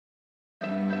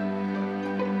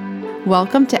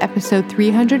Welcome to episode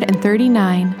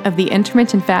 339 of the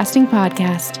Intermittent Fasting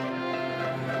Podcast.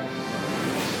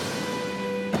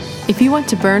 If you want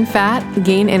to burn fat,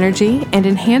 gain energy, and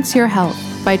enhance your health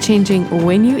by changing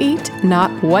when you eat,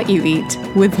 not what you eat,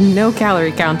 with no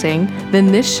calorie counting,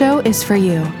 then this show is for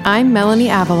you. I'm Melanie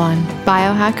Avalon,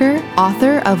 biohacker,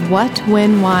 author of What,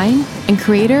 When, Wine, and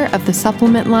creator of the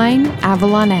supplement line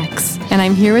Avalon X. And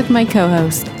I'm here with my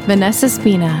co-host, Vanessa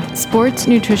Spina, sports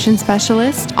nutrition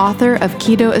specialist, author of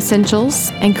Keto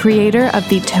Essentials, and creator of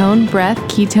the Tone Breath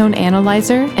Ketone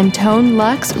Analyzer and Tone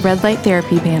Lux Red Light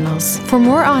Therapy panels. For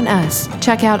more on us,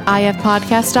 check out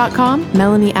ifpodcast.com,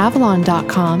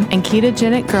 melanieavalon.com, and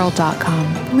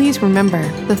ketogenicgirl.com. Please remember,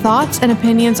 the thoughts and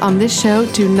opinions on this show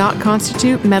do not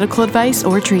constitute medical advice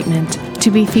or treatment. To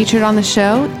be featured on the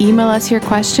show, email us your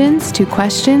questions to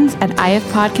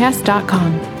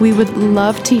questions@ifpodcast.com. We would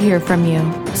love to hear from you.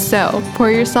 So, pour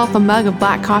yourself a mug of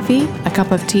black coffee, a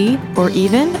cup of tea, or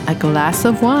even a glass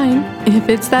of wine, if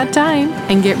it's that time,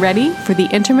 and get ready for the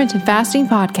Intermittent Fasting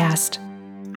Podcast.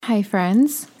 Hi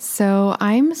friends. So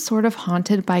I'm sort of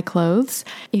haunted by clothes.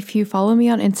 If you follow me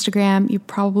on Instagram, you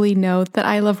probably know that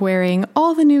I love wearing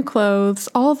all the new clothes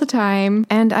all the time.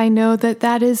 And I know that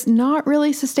that is not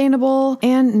really sustainable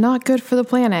and not good for the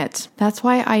planet. That's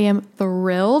why I am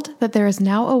thrilled that there is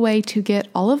now a way to get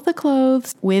all of the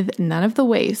clothes with none of the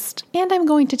waste. And I'm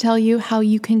going to tell you how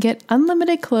you can get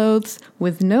unlimited clothes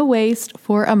with no waste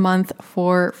for a month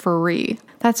for free.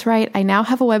 That's right, I now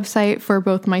have a website for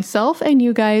both myself and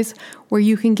you guys where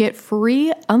you can get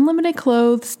free unlimited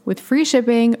clothes with free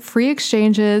shipping, free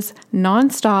exchanges,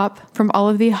 nonstop from all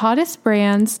of the hottest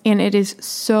brands, and it is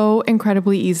so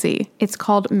incredibly easy. It's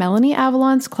called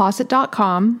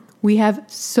MelanieAvalonsCloset.com. We have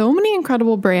so many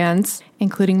incredible brands,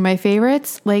 including my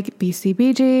favorites like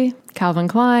BCBG, Calvin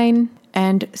Klein,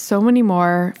 and so many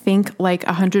more. Think like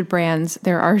 100 brands.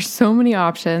 There are so many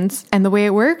options. And the way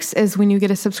it works is when you get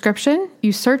a subscription,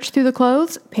 you search through the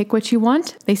clothes, pick what you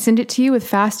want. They send it to you with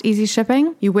fast, easy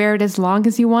shipping. You wear it as long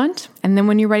as you want. And then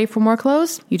when you're ready for more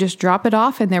clothes, you just drop it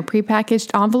off in their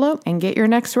prepackaged envelope and get your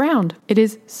next round. It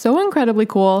is so incredibly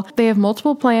cool. They have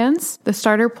multiple plans. The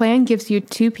starter plan gives you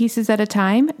 2 pieces at a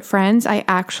time. Friends, I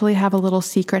actually have a little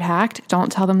secret hack.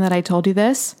 Don't tell them that I told you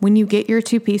this. When you get your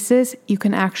 2 pieces, you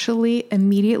can actually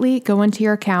immediately go into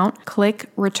your account, click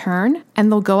return,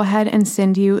 and they'll go ahead and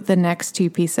send you the next 2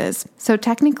 pieces. So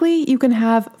technically, you can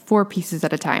have 4 pieces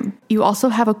at a time. You also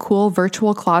have a cool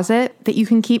virtual closet that you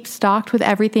can keep stocked with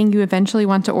everything you eventually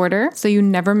want to order, so you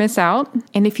never miss out.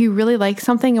 And if you really like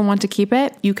something and want to keep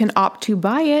it, you can opt to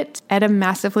buy it at a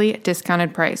massively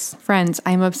discounted price. Friends,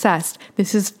 I'm obsessed.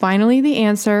 This is finally the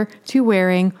answer to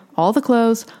wearing all the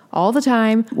clothes all the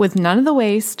time with none of the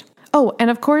waste. Oh, and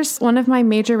of course, one of my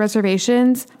major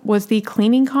reservations was the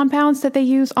cleaning compounds that they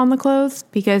use on the clothes,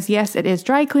 because yes, it is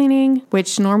dry cleaning,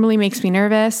 which normally makes me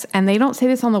nervous, and they don't say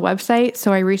this on the website,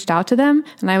 so I reached out to them,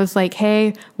 and I was like,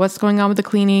 hey, what's going on with the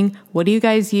cleaning? What do you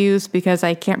guys use? Because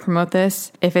I can't promote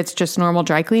this if it's just normal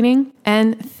dry cleaning.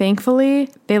 And thankfully,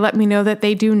 they let me know that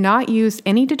they do not use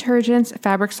any detergents,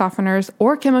 fabric softeners,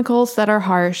 or chemicals that are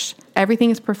harsh. Everything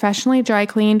is professionally dry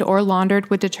cleaned or laundered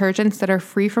with detergents that are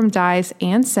free from dyes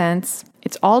and scents.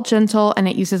 It's all gentle and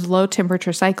it uses low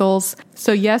temperature cycles.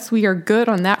 So yes, we are good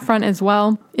on that front as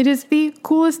well. It is the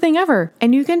coolest thing ever.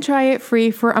 And you can try it free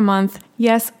for a month.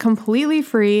 Yes, completely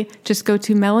free. Just go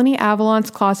to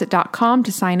MelanieAvalonsCloset.com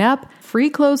to sign up. Free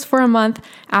clothes for a month.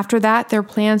 After that, their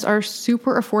plans are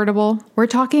super affordable. We're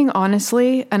talking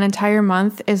honestly, an entire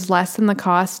month is less than the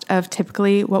cost of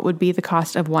typically what would be the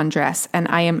cost of one dress. And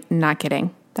I am not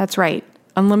kidding. That's right.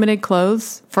 Unlimited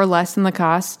clothes for less than the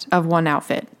cost of one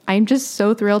outfit. I'm just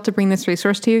so thrilled to bring this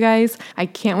resource to you guys. I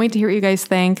can't wait to hear what you guys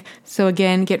think. So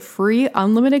again, get free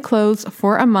unlimited clothes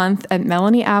for a month at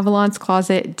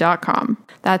MelanieAvalonsCloset.com.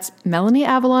 That's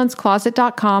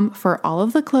MelanieAvalonsCloset.com for all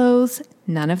of the clothes,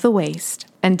 none of the waste.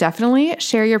 And definitely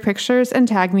share your pictures and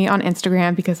tag me on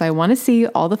Instagram because I want to see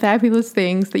all the fabulous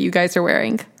things that you guys are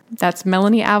wearing. That's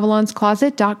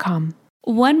MelanieAvalonsCloset.com.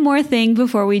 One more thing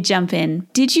before we jump in.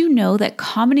 Did you know that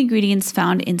common ingredients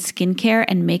found in skincare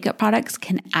and makeup products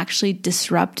can actually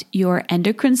disrupt your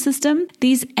endocrine system?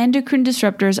 These endocrine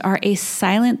disruptors are a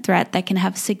silent threat that can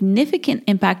have significant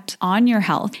impact on your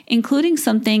health, including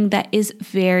something that is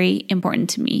very important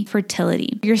to me,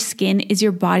 fertility. Your skin is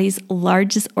your body's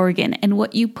largest organ, and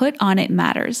what you put on it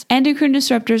matters. Endocrine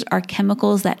disruptors are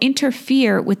chemicals that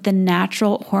interfere with the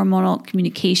natural hormonal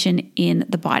communication in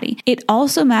the body. It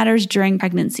also matters during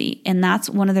pregnancy. And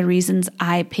that's one of the reasons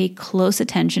I pay close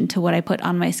attention to what I put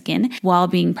on my skin while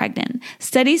being pregnant.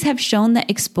 Studies have shown that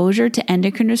exposure to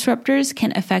endocrine disruptors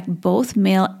can affect both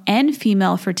male and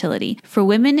female fertility. For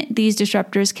women, these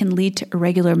disruptors can lead to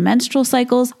irregular menstrual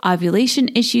cycles, ovulation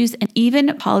issues, and even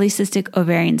polycystic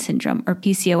ovarian syndrome, or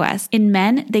PCOS. In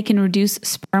men, they can reduce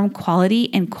sperm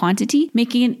quality and quantity,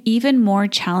 making it even more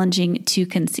challenging to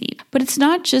conceive. But it's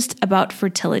not just about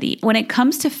fertility. When it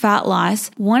comes to fat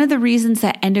loss, one of the reasons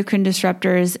that endocrine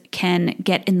disruptors can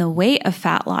get in the way of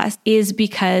fat loss is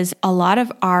because a lot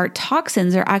of our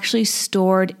toxins are actually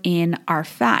stored in our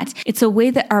fat. It's a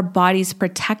way that our bodies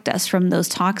protect us from those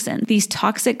toxins. These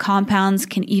toxic compounds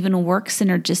can even work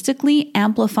synergistically,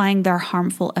 amplifying their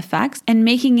harmful effects and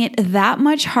making it that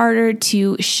much harder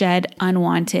to shed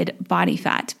unwanted body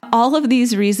fat. All of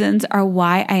these reasons are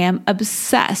why I am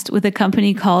obsessed with a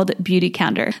company called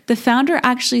Beautycounter. The founder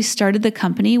actually started the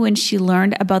company when she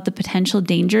learned about the potential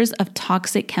dangers of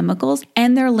toxic chemicals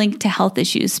and their link to health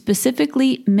issues,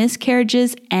 specifically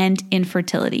miscarriages and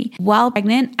infertility. While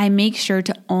pregnant, I make sure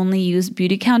to only use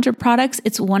Beautycounter products.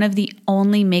 It's one of the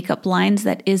only makeup lines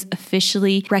that is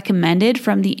officially recommended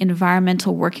from the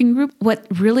Environmental Working Group. What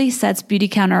really sets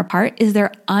Beautycounter apart is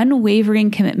their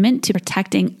unwavering commitment to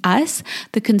protecting us,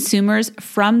 the consumers,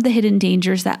 from the hidden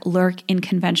dangers that lurk in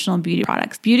conventional beauty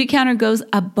products. Beautycounter goes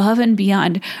above and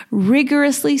beyond,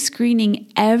 rigorously screening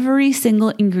every single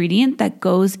ingredient that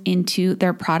goes into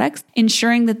their products,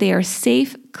 ensuring that they are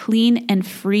safe, clean, and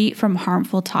free from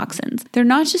harmful toxins. They're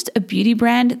not just a beauty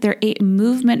brand, they're a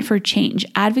movement for change,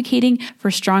 advocating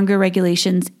for stronger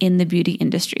regulations in the beauty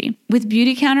industry. With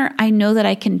Beautycounter, I know that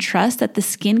I can trust that the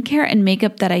skincare and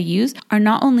makeup that I use are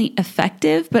not only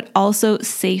effective, but also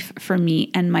safe for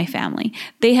me and my family.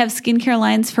 They have skincare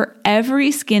lines for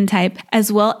every skin type,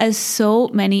 as well as so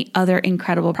many other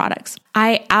incredible products.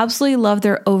 I absolutely love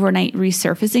their overnight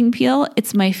resurfacing peel.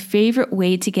 It's my favorite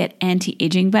way to get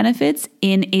anti-aging benefits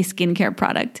in a skincare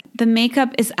product. The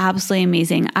makeup is absolutely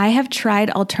amazing. I have tried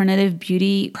alternative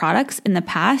beauty products in the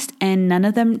past and none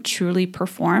of them truly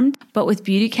performed. But with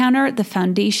Beautycounter, the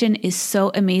foundation is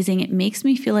so amazing. It makes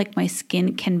me feel like my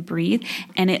skin can breathe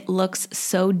and it looks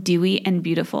so dewy and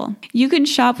beautiful. You can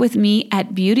shop with me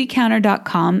at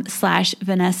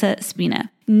beautycounter.com/Vanessa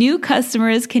Spina. New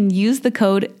customers can use the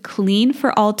code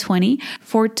CLEANFORALL20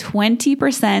 for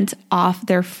 20% off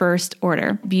their first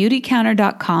order.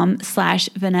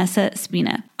 Beautycounter.com/Vanessa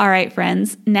Spina. All right,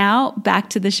 friends, now back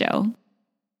to the show.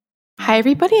 Hi,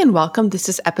 everybody, and welcome. This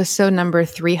is episode number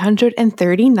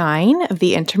 339 of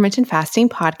the Intermittent Fasting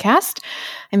Podcast.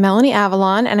 I'm Melanie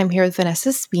Avalon, and I'm here with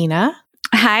Vanessa Spina.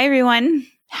 Hi, everyone.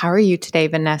 How are you today,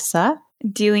 Vanessa?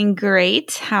 Doing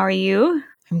great. How are you?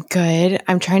 I'm good.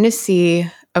 I'm trying to see.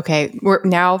 Okay,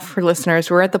 now for listeners,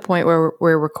 we're at the point where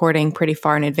we're recording pretty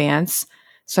far in advance.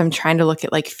 So I'm trying to look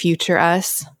at like future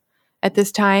us at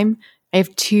this time. I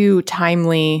have two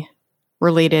timely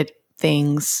related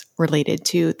things related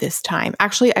to this time.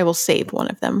 Actually, I will save one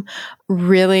of them.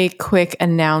 Really quick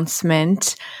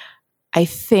announcement. I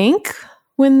think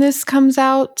when this comes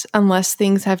out, unless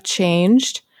things have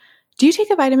changed, do you take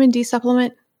a vitamin D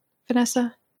supplement,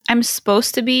 Vanessa? I'm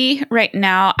supposed to be right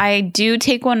now. I do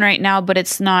take one right now, but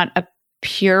it's not a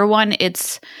pure one.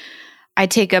 I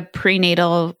take a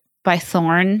prenatal by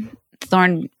Thorne.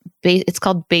 It's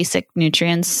called Basic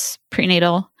Nutrients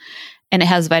Prenatal, and it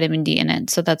has vitamin D in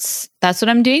it. So that's what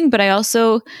I'm doing. But I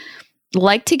also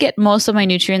like to get most of my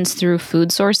nutrients through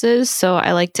food sources. So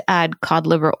I like to add cod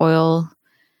liver oil,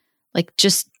 like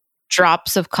just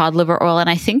drops of cod liver oil. And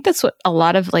I think that's what a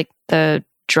lot of like the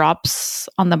drops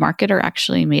on the market are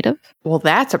actually made of. Well,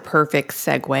 that's a perfect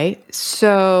segue.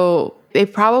 So they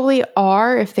probably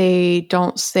are if they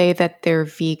don't say that they're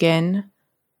vegan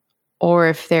or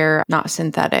if they're not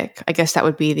synthetic. I guess that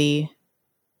would be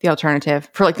the alternative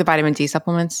for like the vitamin D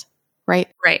supplements, right?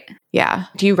 Right. Yeah.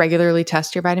 Do you regularly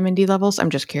test your vitamin D levels?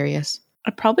 I'm just curious.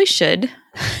 I probably should.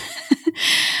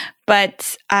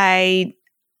 But I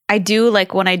do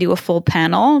like when I do a full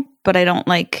panel, but I don't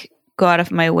like go out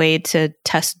of my way to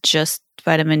test just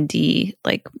vitamin D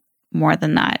like more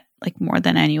than that, like more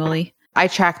than annually. I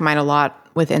track mine a lot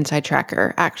with Inside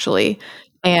Tracker, actually.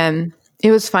 And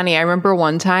it was funny. I remember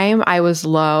one time I was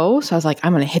low. So I was like,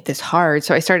 I'm going to hit this hard.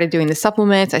 So I started doing the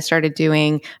supplements. I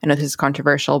know this is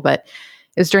controversial, but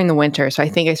it was during the winter. So I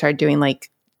think I started doing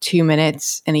like 2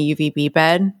 minutes in a UVB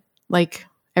bed, like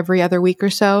every other week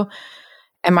or so.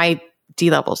 And my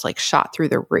D levels like shot through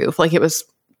the roof. Like it was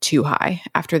too high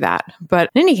after that. But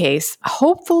in any case,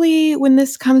 hopefully when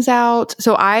this comes out,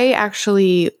 so I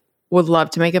actually would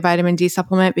love to make a vitamin D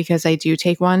supplement because I do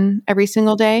take one every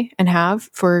single day and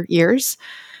have for years.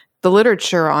 the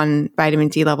literature on vitamin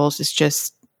D levels is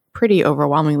just pretty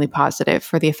overwhelmingly positive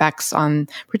for the effects on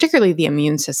particularly the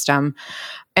immune system.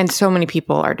 And so many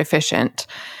people are deficient.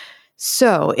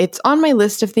 So it's on my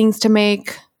list of things to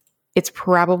make. It's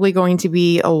probably going to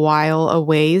be a while a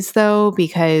ways though,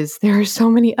 because there are so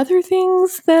many other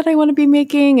things that I want to be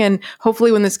making. And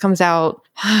hopefully when this comes out,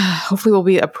 hopefully we'll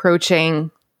be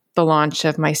approaching the launch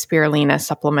of my spirulina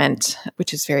supplement,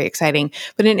 which is very exciting.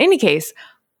 But in any case,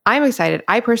 I'm excited.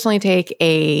 I personally take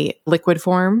a liquid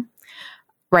form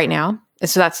right now.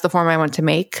 So that's the form I want to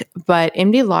make. But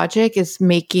MD Logic is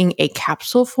making a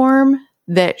capsule form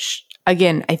that,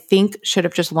 again, I think should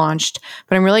have just launched.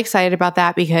 But I'm really excited about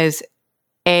that because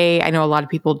I know a lot of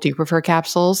people do prefer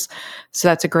capsules. So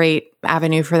that's a great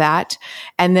avenue for that.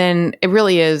 And then it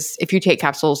really is, if you take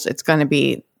capsules, it's going to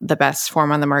be the best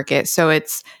form on the market. So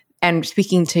and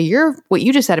speaking to what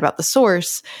you just said about the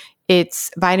source,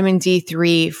 it's vitamin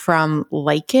D3 from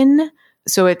lichen.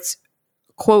 So it's,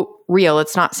 quote, real.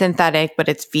 It's not synthetic, but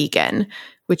it's vegan,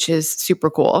 which is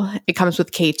super cool. It comes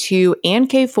with K2 and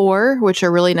K4, which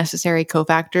are really necessary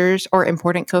cofactors or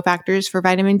important cofactors for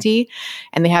vitamin D,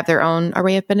 and they have their own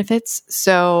array of benefits.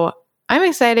 So I'm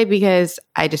excited because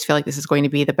I just feel like this is going to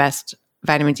be the best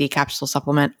vitamin D capsule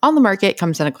supplement on the market. It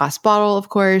comes in a glass bottle, of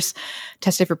course,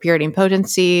 tested for purity and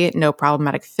potency, no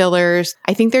problematic fillers.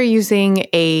 I think they're using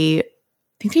an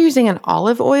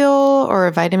olive oil or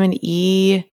a vitamin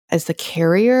E as the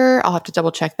carrier. I'll have to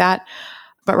double check that.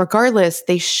 But regardless,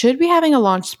 they should be having a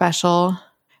launch special.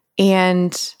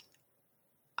 And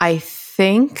I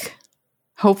think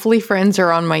hopefully friends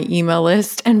are on my email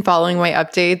list and following my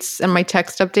updates and my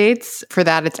text updates. For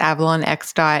that, it's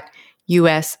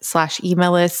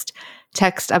avalonx.us/email list.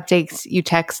 Text updates, you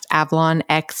text Avalon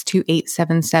X to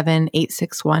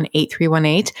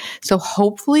 877-861-8318. So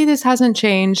hopefully this hasn't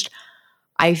changed.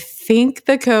 I think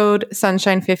the code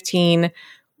Sunshine15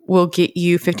 will get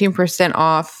you 15%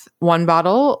 off one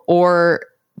bottle, or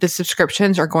the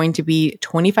subscriptions are going to be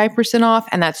 25% off,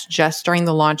 and that's just during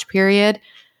the launch period.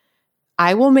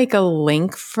 I will make a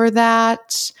link for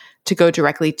that to go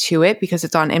directly to it because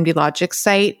it's on MD Logic's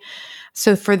site.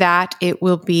 So for that, it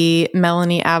will be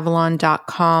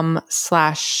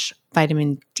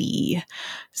melanieavalon.com/vitamin D.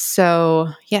 So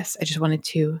yes, I just wanted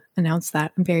to announce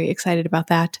that. I'm very excited about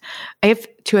that. I have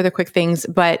two other quick things,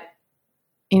 but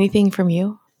anything from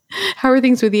you? How are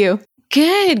things with you?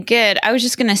 Good. I was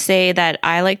just going to say that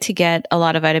I like to get a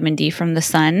lot of vitamin D from the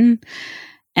sun.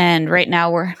 And right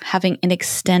now we're having an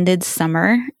extended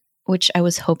summer, which I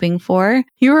was hoping for.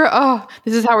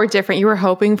 This is how we're different. You were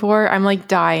hoping for? I'm like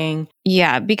dying.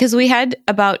 Yeah, because we had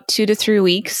about 2 to 3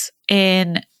 weeks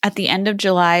at the end of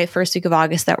July, first week of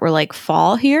August that were like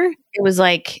fall here. It was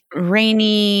like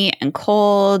rainy and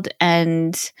cold,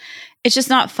 and it's just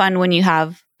not fun when you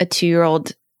have a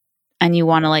 2-year-old and you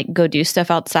want to like go do stuff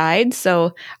outside.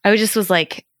 So I was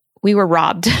like, we were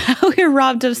robbed. We were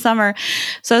robbed of summer.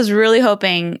 So I was really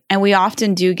hoping, and we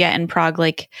often do get in Prague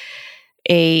like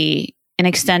an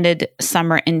extended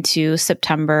summer into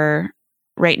September.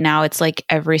 Right now, it's like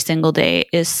every single day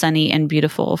is sunny and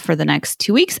beautiful for the next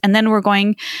 2 weeks. And then we're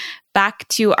going back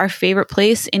to our favorite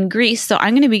place in Greece. So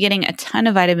I'm going to be getting a ton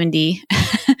of vitamin D,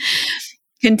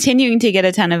 continuing to get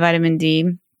a ton of vitamin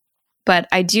D. But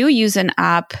I do use an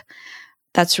app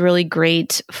that's really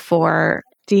great for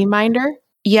D-Minder?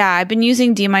 Yeah, I've been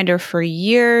using D-Minder for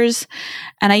years,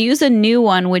 and I use a new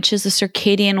one, which is a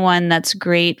Circadian one that's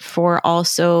great for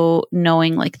also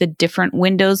knowing like the different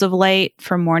windows of light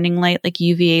for morning light, like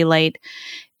UVA light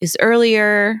is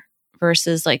earlier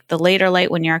versus like the later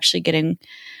light when you're actually getting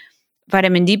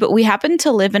vitamin D. But we happen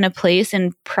to live in a place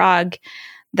in Prague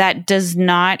that does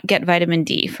not get vitamin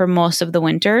D for most of the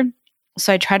winter.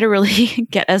 So I try to really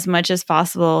get as much as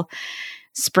possible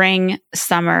spring,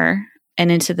 summer,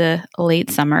 and into the late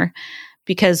summer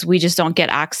because we just don't get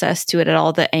access to it at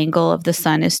all. The angle of the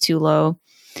sun is too low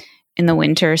in the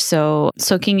winter. So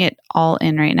soaking it all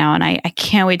in right now. And I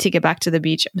can't wait to get back to the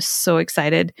beach. I'm so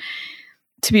excited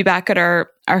to be back at our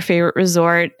favorite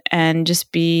resort and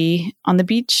just be on the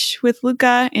beach with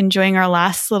Luca, enjoying our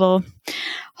last little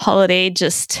holiday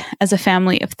just as a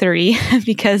family of 3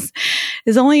 because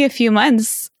it's only a few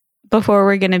months before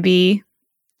we're going to be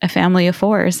a family of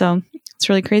 4. So it's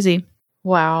really crazy.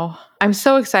 Wow. I'm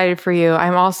so excited for you.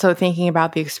 I'm also thinking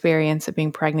about the experience of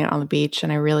being pregnant on the beach,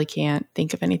 and I really can't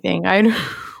think of anything I'd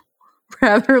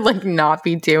rather like not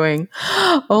be doing.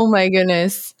 Oh my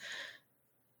goodness.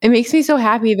 It makes me so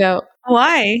happy though.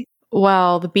 Why?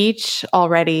 Well, the beach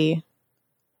already,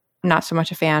 not so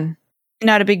much a fan.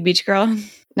 Not a big beach girl?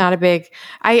 Not a big,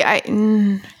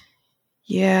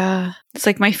 yeah. It's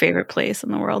like my favorite place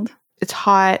in the world. it's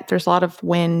hot. There's a lot of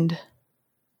wind.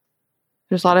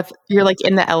 You're like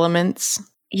in the elements.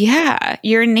 Yeah,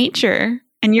 you're in nature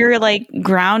and you're like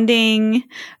grounding.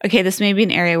 Okay, this may be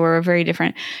an area where we're very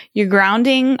different. You're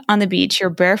grounding on the beach, you're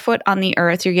barefoot on the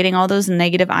earth, you're getting all those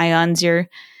negative ions, you're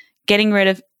getting rid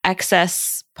of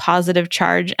excess positive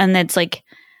charge, and it's like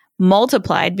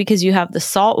multiplied because you have the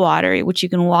salt water, which you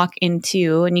can walk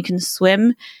into, and you can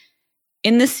swim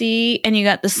in the sea, and you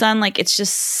got the sun. Like, it's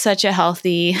just such a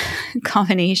healthy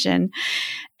combination.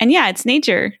 And yeah, it's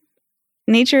nature.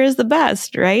 Nature is the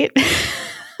best, right?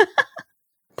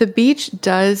 The beach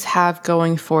does have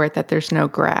going for it that there's no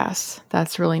grass.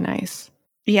 That's really nice.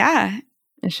 Yeah.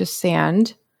 It's just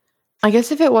sand. I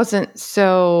guess if it wasn't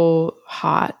so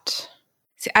hot.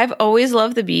 See, I've always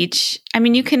loved the beach. I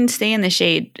mean, you can stay in the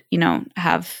shade,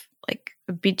 have like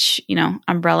a beach,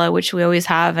 umbrella, which we always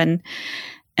have, and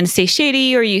stay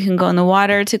shady, or you can go in the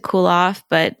water to cool off.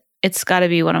 But it's got to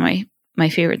be one of my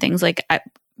favorite things. Like, I've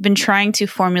been trying to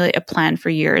formulate a plan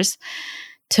for years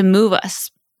to move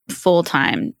us full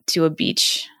time to a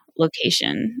beach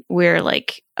location. We're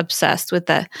like obsessed with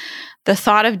the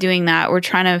thought of doing that. We're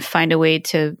trying to find a way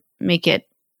to make it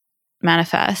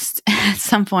manifest at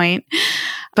some point.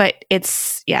 But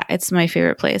it's my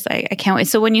favorite place. I can't wait.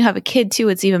 So when you have a kid too,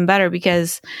 it's even better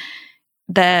because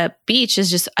the beach is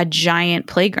just a giant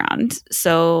playground.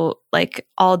 So like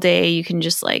all day you can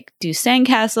just like do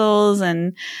sandcastles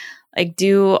and like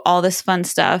do all this fun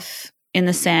stuff in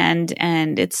the sand,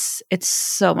 and it's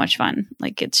so much fun.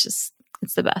 Like, it's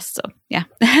the best. So yeah,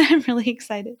 I'm really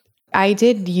excited. I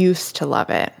did used to love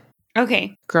it.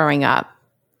 Okay. Growing up.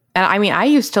 And I mean, I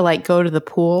used to like go to the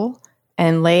pool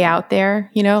and lay out there,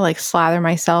 like slather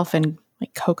myself in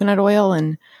like coconut oil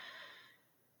and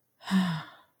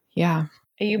yeah.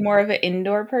 Are you more of an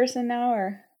indoor person now,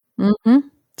 or? Mm-hmm.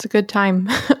 It's a good time.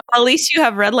 At least you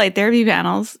have red light therapy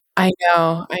panels. I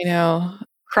know.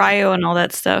 Cryo and all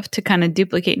that stuff to kind of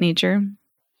duplicate nature.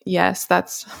 Yes,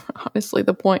 that's honestly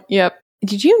the point. Yep.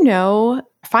 Did you know,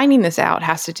 finding this out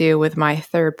has to do with my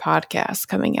third podcast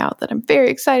coming out that I'm very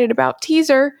excited about.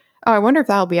 Teaser. Oh, I wonder if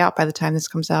that'll be out by the time this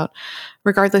comes out.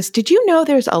 Regardless, did you know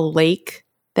there's a lake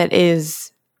that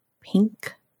is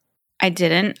pink? I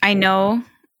didn't. I know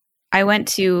I went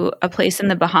to a place in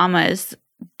the Bahamas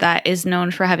that is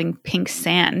known for having pink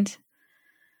sand,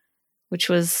 which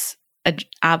was an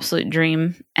absolute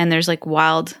dream. And there's like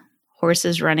wild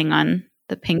horses running on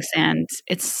the pink sand.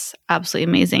 It's absolutely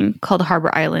amazing. Called Harbor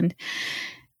Island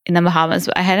in the Bahamas.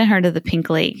 But I hadn't heard of the Pink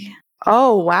Lake.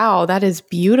 Oh, wow. That is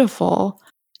beautiful.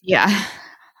 Yeah.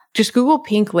 Just Google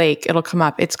Pink Lake. It'll come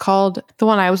up. It's called, the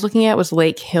one I was looking at was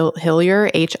Lake Hillier, Hillier.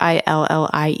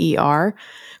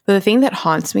 But the thing that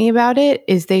haunts me about it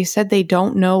is they said they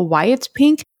don't know why it's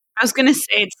pink. I was going to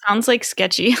say, it sounds like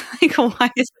sketchy. Like, why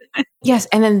is it? Yes.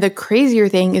 And then the crazier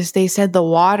thing is they said the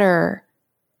water,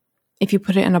 if you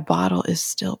put it in a bottle, is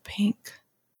still pink.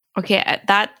 Okay.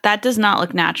 That does not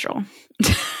look natural.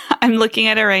 I'm looking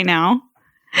at it right now.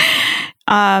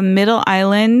 Middle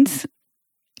Island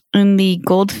in the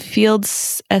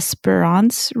Goldfields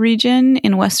Esperance region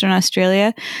in Western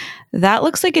Australia. That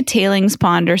looks like a tailings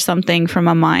pond or something from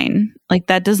a mine. Like,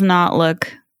 that does not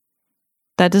look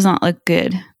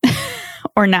good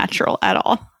or natural at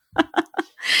all.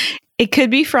 It could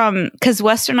be because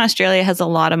Western Australia has a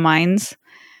lot of mines,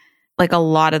 like a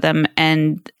lot of them,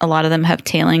 and a lot of them have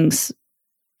tailings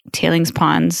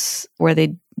ponds where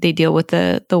they deal with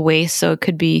the waste. So it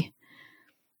could be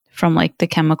from like the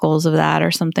chemicals of that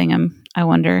or something. I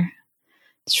wonder.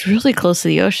 It's really close to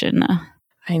the ocean.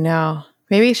 I know.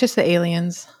 Maybe it's just the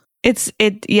aliens.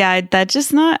 That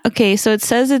just not okay. So it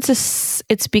says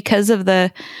it's because of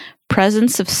the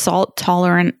presence of salt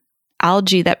tolerant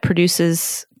algae that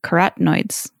produces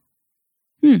carotenoids.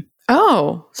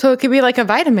 Oh, so it could be like a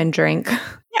vitamin drink.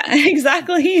 Yeah,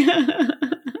 exactly.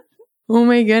 Oh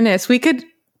my goodness. We could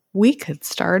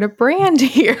start a brand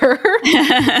here.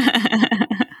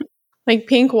 Like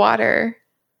pink water.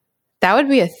 That would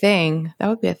be a thing.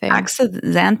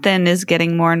 Astaxanthin is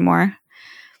getting more and more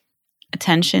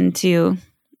attention too.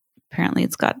 Apparently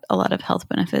it's got a lot of health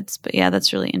benefits, but yeah,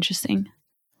 that's really interesting.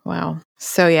 Wow.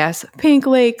 So yes, pink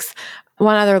lakes.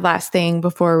 One other last thing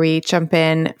before we jump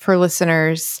in for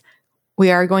listeners, we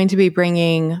are going to be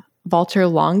bringing Walter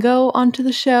Longo onto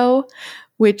the show,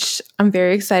 which I'm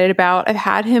very excited about. I've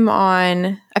had him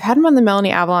on the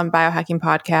Melanie Avalon Biohacking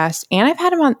podcast, and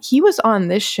he was on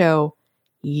this show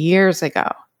years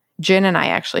ago. Jen and I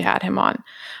actually had him on.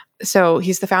 So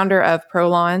he's the founder of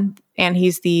Prolon, and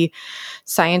he's the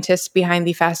scientist behind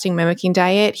the fasting mimicking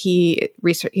diet.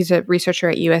 He's a researcher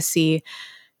at USC.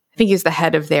 I think he's the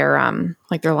head of their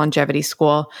their longevity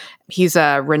school. He's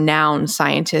a renowned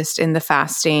scientist in the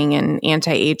fasting and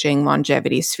anti-aging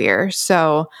longevity sphere.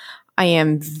 So I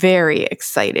am very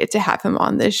excited to have him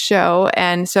on this show.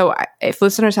 And so if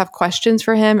listeners have questions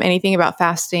for him, anything about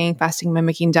fasting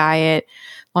mimicking diet,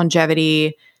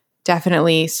 longevity,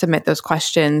 definitely submit those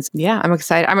questions. Yeah, I'm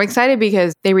excited. I'm excited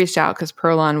because they reached out because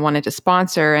Perlon wanted to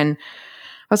sponsor, and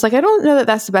I was like, I don't know that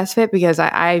that's the best fit because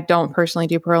I don't personally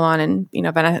do Perlon,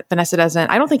 and Vanessa doesn't.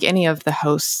 I don't think any of the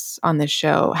hosts on this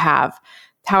show have.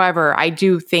 However, I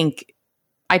do think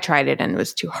I tried it and it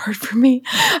was too hard for me.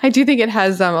 I do think it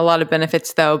has a lot of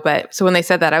benefits though. But so when they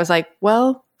said that, I was like,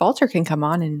 well, Walter can come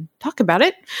on and talk about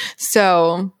it.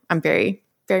 So I'm very,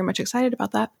 very much excited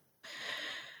about that.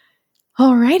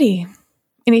 Alrighty.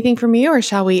 Anything from you, or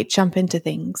shall we jump into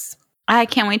things? I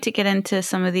can't wait to get into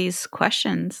some of these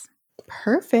questions.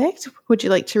 Perfect. Would you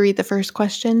like to read the first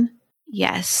question?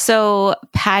 Yes. So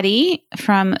Patty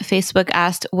from Facebook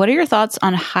asked, what are your thoughts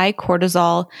on high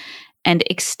cortisol and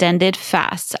extended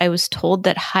fasts? I was told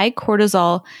that high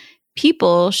cortisol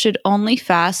people should only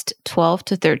fast 12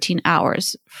 to 13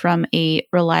 hours from a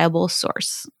reliable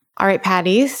source. All right,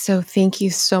 Patty. So thank you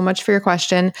so much for your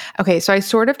question. Okay, so I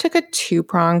sort of took a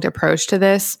two-pronged approach to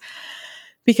this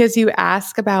because you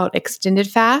ask about extended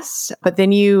fasts, but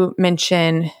then you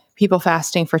mention people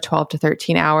fasting for 12 to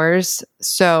 13 hours.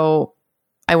 So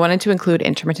I wanted to include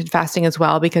intermittent fasting as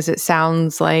well because it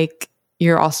sounds like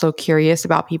you're also curious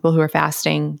about people who are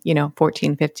fasting,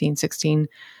 14, 15, 16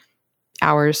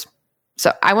 hours.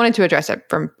 So I wanted to address it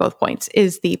from both points,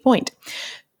 is the point.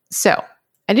 So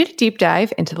I did a deep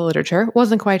dive into the literature,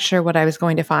 wasn't quite sure what I was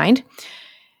going to find.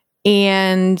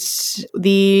 And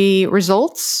the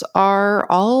results are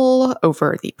all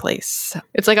over the place.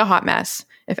 It's like a hot mess,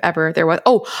 if ever there was.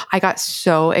 Oh, I got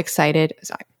so excited.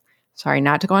 Sorry,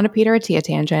 not to go on a Peter Attia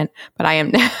tangent, but I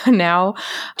am now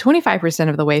 25%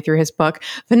 of the way through his book.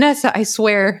 Vanessa, I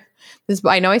swear,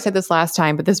 I know I said this last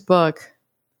time, but this book,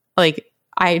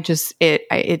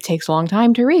 it takes a long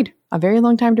time to read, a very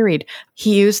long time to read.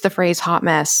 He used the phrase hot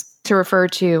mess to refer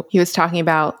to, he was talking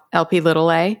about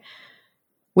Lp(a),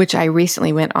 which I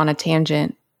recently went on a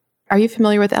tangent. Are you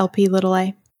familiar with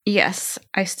Lp(a)? Yes,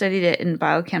 I studied it in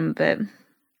biochem a bit.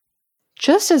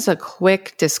 Just as a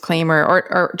quick disclaimer,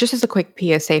 or just as a quick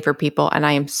PSA for people, and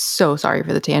I am so sorry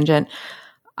for the tangent,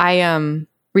 I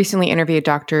recently interviewed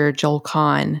Dr. Joel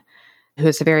Kahn, who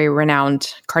is a very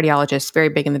renowned cardiologist, very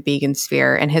big in the vegan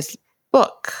sphere, and his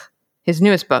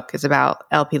newest book is about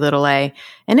Lp(a),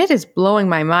 and it is blowing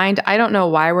my mind. I don't know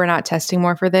why we're not testing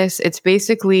more for this. It's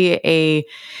basically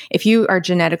if you are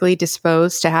genetically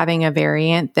disposed to having a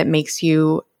variant that makes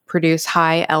you produce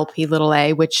high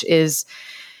Lp(a), which is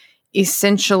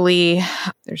essentially,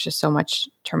 there's just so much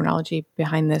terminology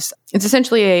behind this. It's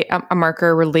essentially a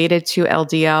marker related to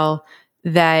LDL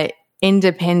that,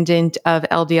 independent of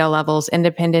LDL levels,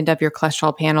 independent of your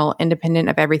cholesterol panel, independent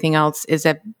of everything else, is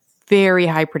a very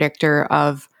high predictor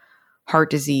of heart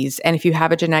disease. And if you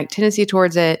have a genetic tendency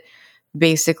towards it,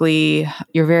 basically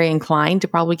you're very inclined to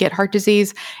probably get heart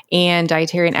disease, and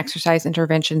dietary and exercise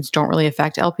interventions don't really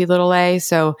affect Lp(a).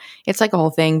 So it's like a whole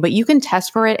thing, but you can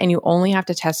test for it, and you only have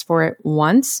to test for it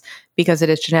once because it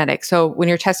is genetic. So when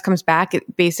your test comes back,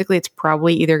 it's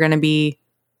probably either going to be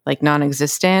like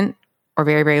non-existent or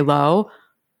very, very low,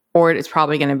 or it's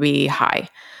probably going to be high.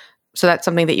 So that's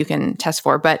something that you can test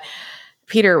for. But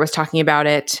Peter was talking about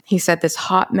it. He said this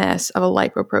hot mess of a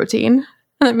lipoprotein.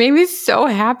 And it made me so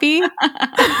happy.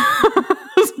 I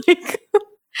was like,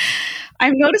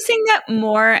 I'm noticing that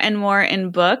more and more in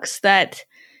books that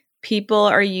people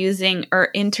are using or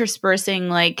interspersing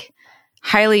like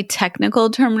highly technical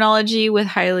terminology with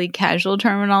highly casual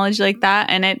terminology like that.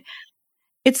 And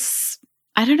it's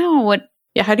I don't know what.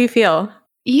 Yeah, how do you feel?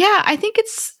 Yeah, I think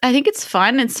it's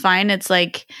fun. It's fine. It's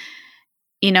like,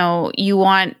 you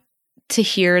want to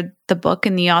hear the book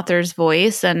and the author's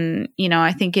voice, and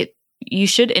I think you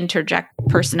should interject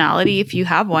personality if you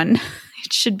have one.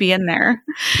 It should be in there.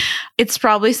 It's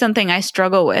probably something I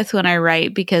struggle with when I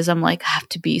write because I'm like, I have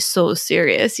to be so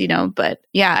serious, but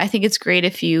yeah, I think it's great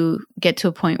if you get to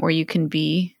a point where you can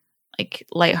be like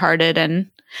lighthearted. And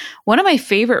one of my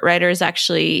favorite writers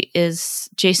actually is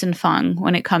Jason Fung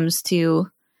when it comes to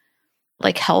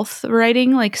like health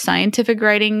writing, like scientific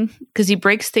writing, because he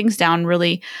breaks things down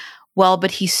really well,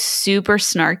 but he's super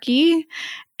snarky,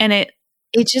 and it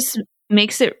just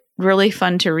makes it really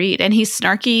fun to read. And he's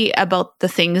snarky about the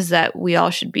things that we all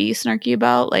should be snarky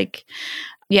about. Like,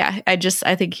 yeah, I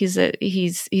think he's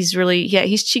really, yeah,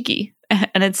 he's cheeky,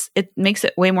 and it makes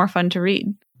it way more fun to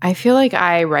read. I feel like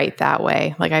I write that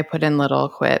way. Like I put in little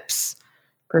quips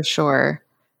for sure.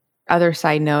 other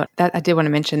side note, that I did want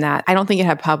to mention that I don't think it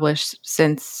had published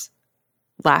since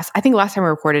I think last time we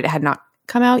recorded, it had not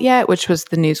come out yet, which was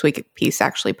the Newsweek piece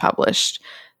actually published.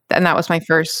 And that was my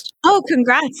first. Oh,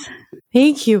 congrats.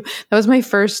 Thank you. That was my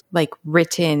first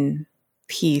written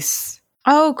piece.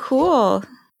 Oh, cool.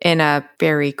 In a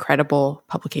very credible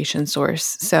publication source.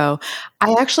 So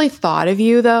I actually thought of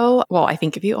you though. Well, I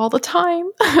think of you all the time,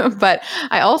 but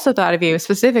I also thought of you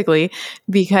specifically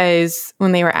because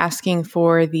when they were asking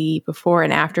for the before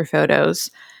and after photos,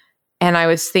 and I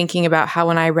was thinking about how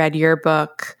when I read your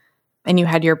book and you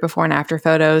had your before and after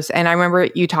photos, and I remember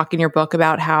you talk in your book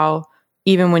about how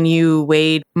even when you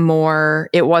weighed more,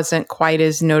 it wasn't quite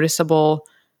as noticeable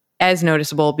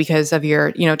because of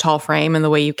your, tall frame and the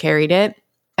way you carried it.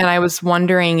 And I was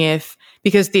wondering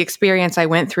because the experience I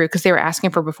went through, because they were asking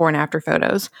for before and after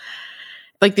photos,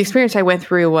 the experience I went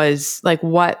through was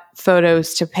what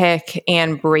photos to pick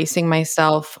and bracing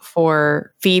myself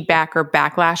for feedback or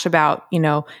backlash about,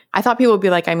 I thought people would be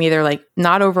I'm either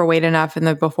not overweight enough in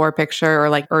the before picture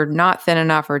or not thin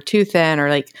enough or too thin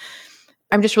or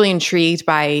I'm just really intrigued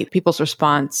by people's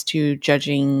response to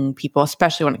judging people,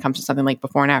 especially when it comes to something like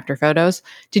before and after photos.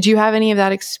 Did you have any of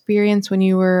that experience when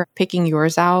you were picking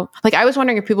yours out? I was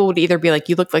wondering if people would either be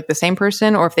you look like the same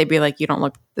person, or if they'd be you don't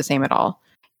look the same at all.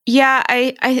 Yeah,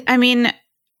 I mean,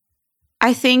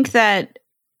 I think that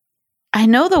I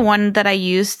know the one that I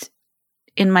used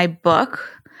in my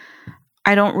book,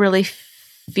 I don't really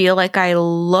feel like I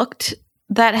looked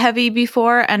that heavy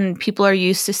before, and people are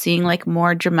used to seeing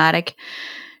more dramatic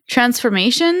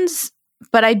transformations.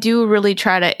 But I do really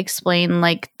try to explain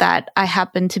that I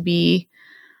happen to be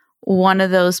one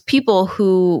of those people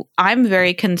who I'm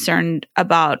very concerned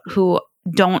about, who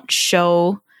don't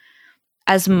show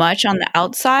as much on the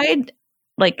outside,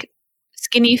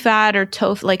 skinny fat or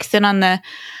thin on the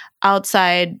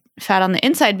outside, fat on the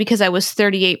inside, because I was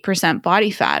 38%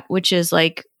 body fat, which is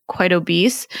quite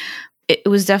obese. It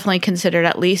was definitely considered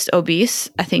at least obese.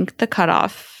 I think the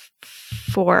cutoff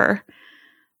for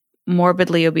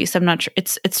morbidly obese, I'm not sure.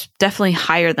 It's definitely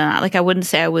higher than that. I wouldn't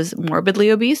say I was morbidly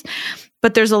obese,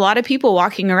 but there's a lot of people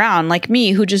walking around like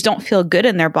me who just don't feel good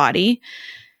in their body,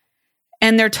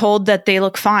 and they're told that they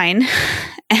look fine,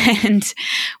 and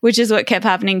which is what kept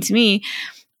happening to me.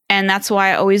 And that's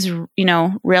why I always,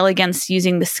 rail against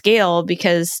using the scale,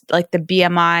 because the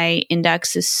BMI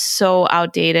index is so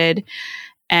outdated.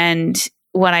 And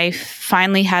when I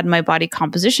finally had my body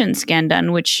composition scan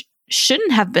done, which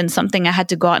shouldn't have been something I had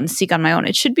to go out and seek on my own.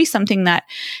 It should be something that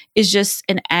is just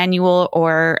an annual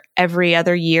or every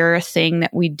other year thing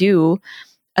that we do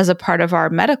as a part of our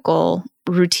medical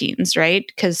routines, right?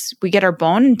 Because we get our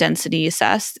bone density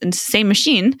assessed in the same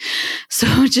machine.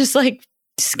 So just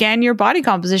scan your body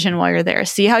composition while you're there.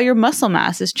 See how your muscle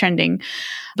mass is trending.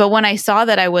 But when I saw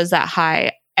that I was that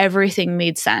high, everything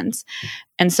made sense.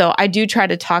 And so I do try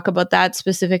to talk about that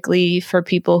specifically for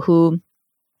people who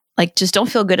just don't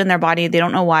feel good in their body. They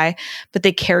don't know why, but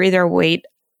they carry their weight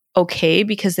okay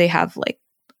because they have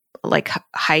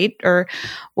height or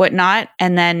whatnot.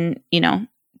 And then,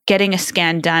 getting a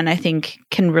scan done, I think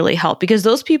can really help, because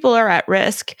those people are at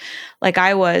risk, like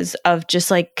I was, of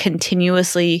just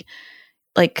continuously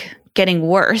getting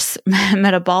worse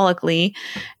metabolically,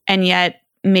 and yet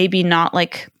maybe not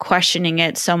questioning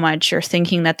it so much or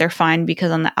thinking that they're fine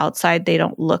because on the outside they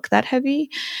don't look that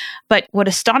heavy. But what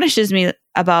astonishes me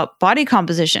about body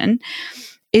composition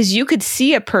is you could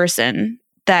see a person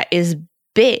that is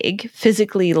big,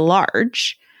 physically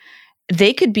large.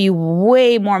 They could be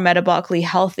way more metabolically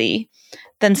healthy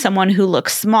than someone who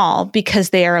looks small because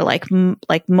they are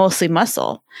mostly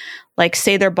muscle.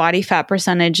 Say their body fat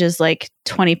percentage is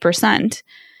 20%.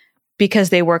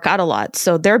 Because they work out a lot.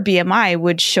 So their BMI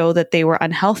would show that they were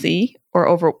unhealthy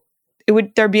or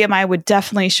their BMI would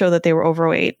definitely show that they were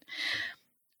overweight,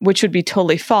 which would be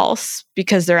totally false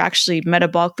because they're actually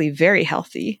metabolically very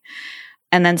healthy.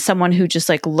 And then someone who just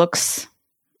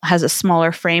has a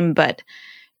smaller frame, but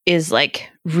is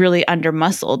really under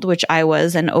muscled, which I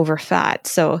was, and over fat.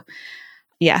 So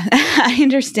yeah, I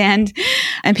understand.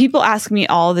 And people ask me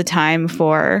all the time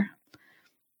for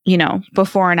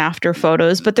before and after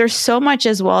photos, but there's so much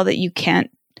as well that you can't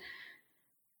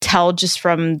tell just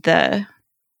from the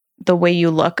way you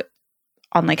look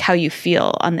on how you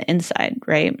feel on the inside,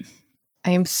 right?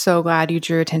 I am so glad you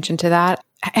drew attention to that.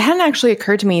 It hadn't actually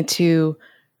occurred to me to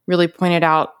really point it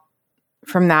out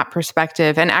from that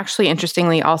perspective. And actually,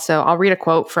 interestingly, also, I'll read a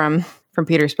quote from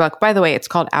Peter's book. By the way, it's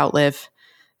called Outlive.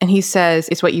 And he says,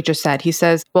 it's what you just said. He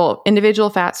says, well,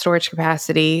 individual fat storage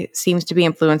capacity seems to be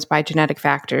influenced by genetic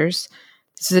factors.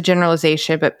 This is a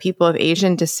generalization, but people of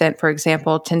Asian descent, for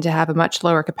example, tend to have a much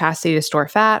lower capacity to store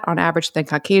fat on average than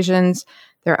Caucasians.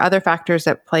 There are other factors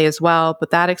that play as well, but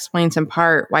that explains in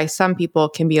part why some people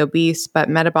can be obese but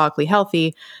metabolically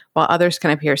healthy, while others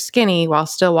can appear skinny while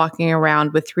still walking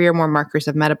around with 3 or more markers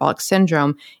of metabolic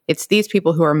syndrome. It's these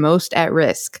people who are most at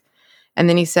risk. And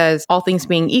then he says, all things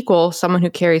being equal, someone who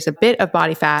carries a bit of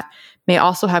body fat may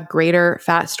also have greater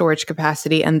fat storage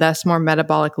capacity and thus more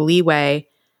metabolic leeway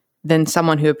than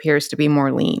someone who appears to be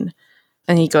more lean.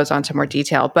 And he goes on to more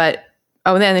detail. But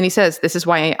and then he says, this is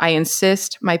why I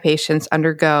insist my patients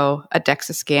undergo a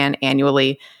DEXA scan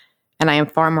annually, and I am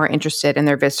far more interested in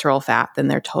their visceral fat than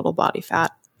their total body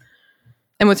fat.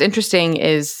 And what's interesting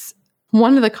is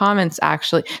one of the comments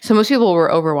actually, so most people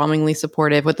were overwhelmingly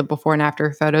supportive with the before and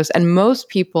after photos, and most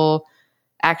people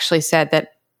actually said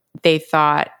that they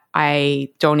thought I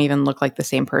don't even look like the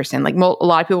same person. Like a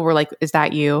lot of people were like, is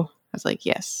that you? I was like,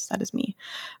 yes, that is me.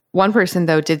 One person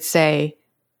though did say,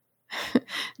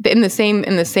 in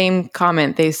the same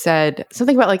comment, they said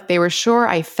something about like they were sure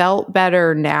I felt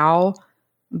better now,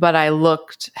 but I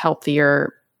looked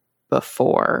healthier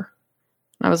before.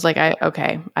 And I was like,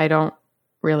 I don't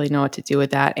really know what to do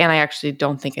with that. And I actually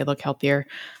don't think I look healthier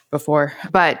before,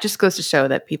 but just goes to show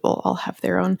that people all have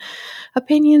their own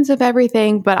opinions of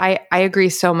everything. But I agree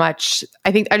so much.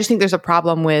 I just think there's a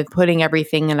problem with putting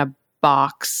everything in a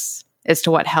box as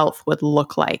to what health would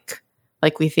look like.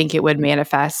 Like we think it would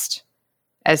manifest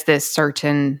as this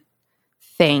certain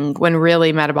thing when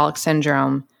really metabolic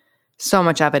syndrome, so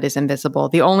much of it is invisible.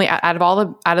 The only out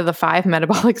of the 5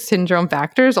 metabolic syndrome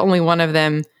factors, only one of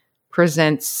them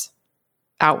presents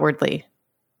outwardly,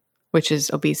 which is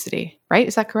obesity, right?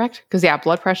 Is that correct? Because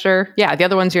blood pressure. Yeah, the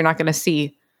other ones you're not going to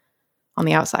see on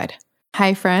the outside.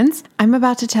 Hi friends, I'm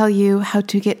about to tell you how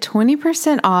to get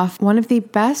 20% off one of the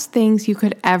best things you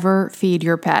could ever feed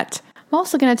your pet. I'm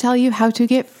also going to tell you how to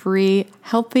get free,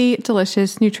 healthy,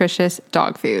 delicious, nutritious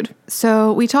dog food.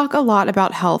 So we talk a lot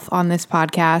about health on this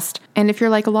podcast. And if you're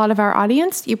like a lot of our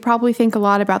audience, you probably think a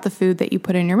lot about the food that you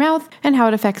put in your mouth and how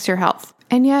it affects your health.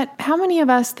 And yet, how many of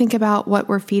us think about what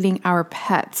we're feeding our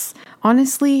pets?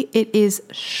 Honestly, it is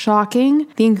shocking,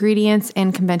 the ingredients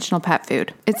in conventional pet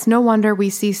food. It's no wonder we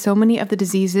see so many of the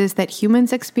diseases that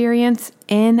humans experience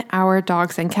in our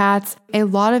dogs and cats. A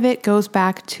lot of it goes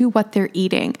back to what they're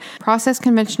eating. Processed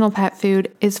conventional pet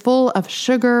food is full of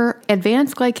sugar,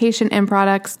 advanced glycation end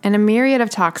products, and a myriad of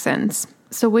toxins.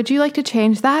 So would you like to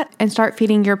change that and start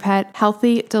feeding your pet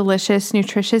healthy, delicious,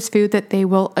 nutritious food that they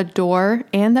will adore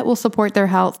and that will support their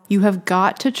health? You have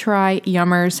got to try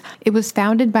Yummers. It was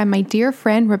founded by my dear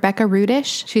friend, Rebecca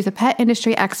Rudish. She's a pet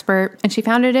industry expert, and she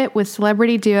founded it with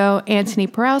celebrity duo Anthony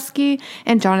Porowski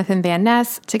and Jonathan Van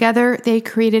Ness. Together, they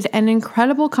created an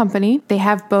incredible company. They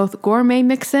have both gourmet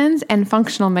mix-ins and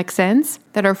functional mix-ins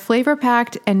that are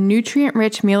flavor-packed and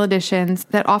nutrient-rich meal additions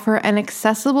that offer an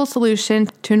accessible solution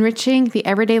to enriching the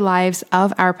everyday lives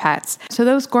of our pets. So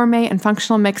those gourmet and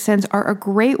functional mix-ins are a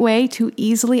great way to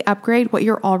easily upgrade what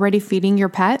you're already feeding your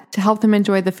pet to help them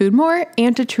enjoy the food more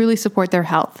and to truly support their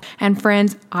health. And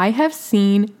friends, I have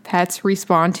seen pets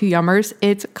respond to Yummers.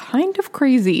 It's kind of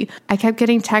crazy. I kept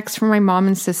getting texts from my mom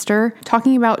and sister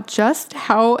talking about just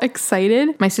how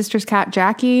excited my sister's cat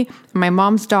Jackie and my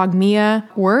mom's dog Mia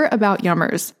were about Yummers.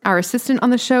 Our assistant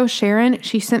on the show, Sharon,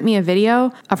 she sent me a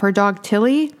video of her dog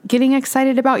Tilly getting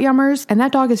excited about Yummers, and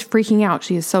that dog is freaking out.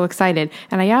 She is so excited.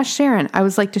 And I asked Sharon, I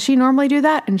was like, does she normally do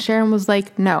that? And Sharon was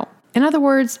like, no. In other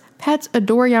words, pets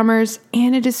adore Yummers,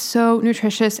 and it is so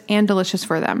nutritious and delicious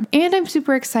for them. And I'm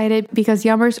super excited because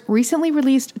Yummers recently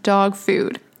released dog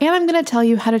food. And I'm going to tell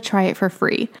you how to try it for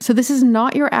free. So this is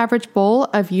not your average bowl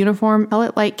of uniform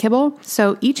pellet-like kibble.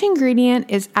 So each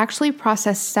ingredient is actually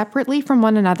processed separately from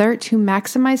one another to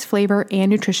maximize flavor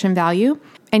and nutrition value.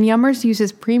 And Yummers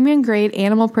uses premium-grade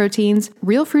animal proteins,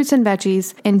 real fruits and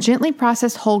veggies, and gently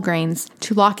processed whole grains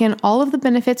to lock in all of the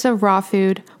benefits of raw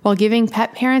food while giving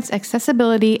pet parents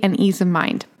accessibility and ease of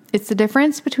mind. It's the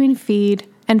difference between feed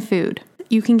and food.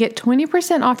 You can get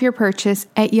 20% off your purchase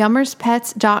at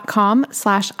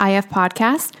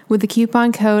yummerspets.com/ifpodcast with the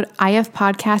coupon code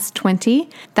ifpodcast20.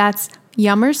 That's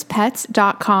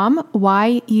yummerspets.com,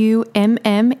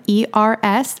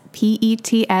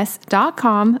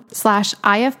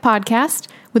 yummerspets.com/ifpodcast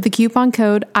with the coupon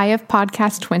code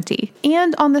ifpodcast20.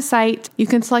 And on the site, you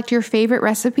can select your favorite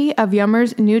recipe of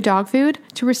Yummers' new dog food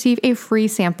to receive a free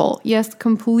sample. Yes,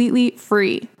 completely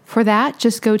free. For that,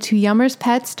 just go to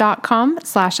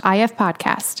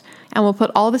yummerspets.com/ifpodcast, and we'll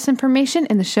put all this information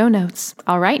in the show notes.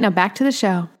 All right, now back to the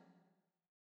show.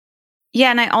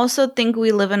 Yeah, and I also think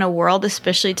we live in a world,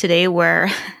 especially today, where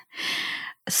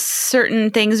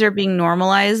certain things are being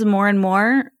normalized more and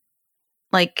more,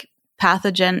 like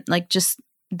pathogen, like just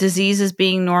disease is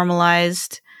being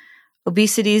normalized,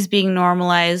 obesity is being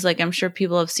normalized. Like I'm sure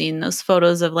people have seen those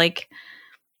photos of like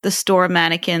the store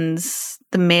mannequins,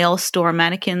 the male store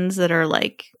mannequins that are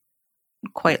like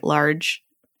quite large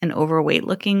and overweight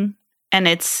looking. And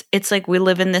it's like we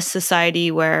live in this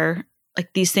society where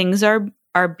like these things are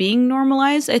being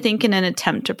normalized, I think, in an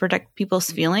attempt to protect people's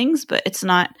feelings, but it's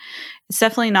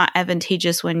definitely not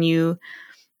advantageous when you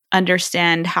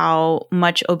understand how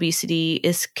much obesity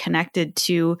is connected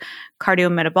to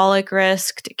cardiometabolic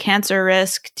risk, to cancer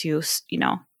risk, to,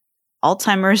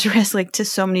 Alzheimer's risk, like to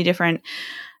so many different,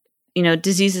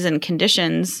 diseases and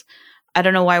conditions. I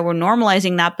don't know why we're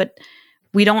normalizing that, but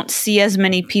we don't see as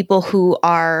many people who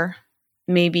are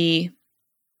maybe,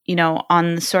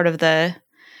 on sort of the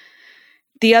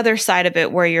other side of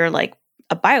it where you're like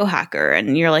a biohacker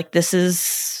and you're like, this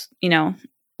is,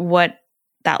 what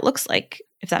that looks like,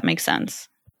 if that makes sense.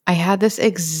 I had this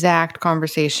exact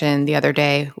conversation the other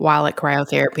day while at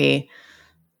cryotherapy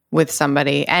with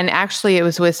somebody. And actually it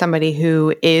was with somebody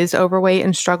who is overweight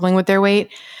and struggling with their weight.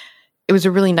 It was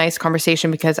a really nice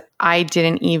conversation because I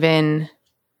didn't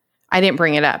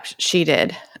bring it up. She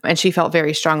did. And she felt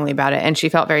very strongly about it. And she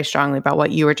felt very strongly about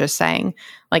what you were just saying,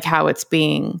 like how it's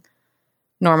being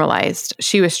normalized.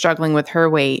 She was struggling with her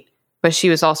weight, but she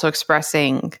was also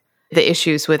expressing the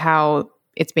issues with how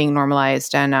it's being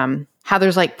normalized and how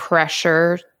there's like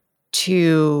pressure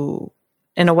to,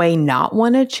 in a way, not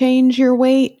want to change your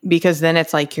weight because then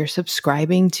it's like you're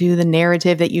subscribing to the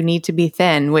narrative that you need to be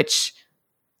thin, which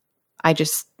I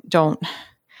just don't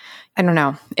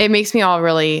know. It makes me all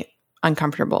really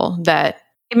uncomfortable.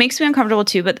 It makes me uncomfortable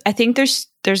too, but I think there's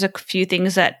a few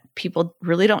things that people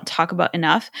really don't talk about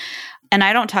enough. And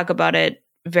I don't talk about it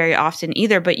very often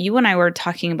either, but you and I were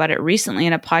talking about it recently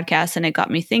in a podcast and it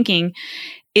got me thinking,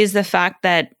 is the fact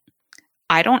that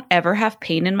I don't ever have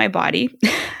pain in my body.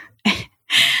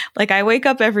 Like I wake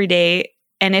up every day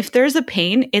and if there's a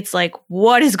pain, it's like,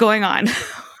 what is going on?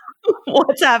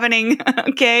 What's happening?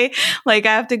 Okay. Like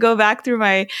I have to go back through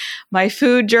my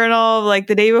food journal like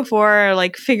the day before, or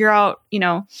like figure out,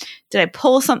 did I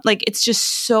pull something? Like it's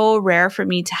just so rare for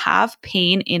me to have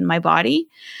pain in my body.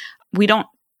 We don't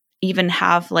even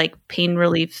have like pain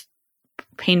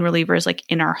relievers like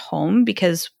in our home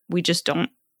because we just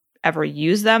don't ever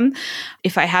use them.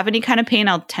 If I have any kind of pain,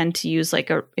 I'll tend to use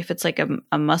if it's like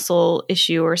a muscle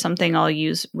issue or something, I'll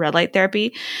use red light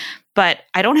therapy. But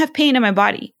I don't have pain in my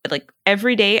body. Like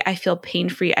every day I feel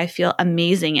pain-free. I feel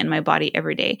amazing in my body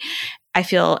every day. I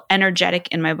feel energetic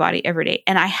in my body every day.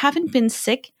 And I haven't been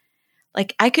sick.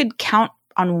 Like I could count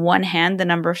on one hand the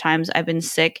number of times I've been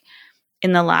sick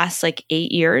in the last like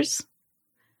 8 years.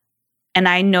 And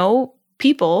I know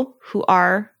people who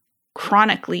are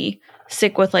chronically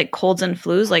sick with like colds and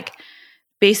flus, like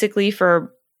basically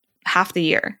for half the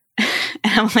year.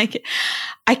 And I'm like,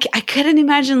 I couldn't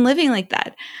imagine living like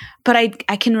that. But I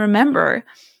can remember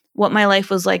what my life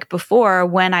was like before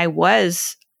when I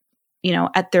was,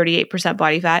 at 38%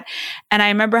 body fat. And I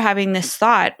remember having this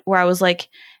thought where I was like,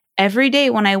 every day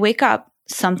when I wake up,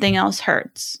 something else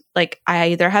hurts. Like I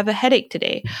either have a headache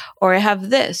today or I have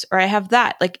this or I have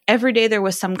that. Like every day there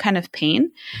was some kind of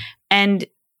pain. And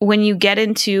when you get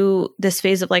into this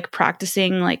phase of like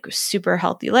practicing like super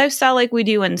healthy lifestyle like we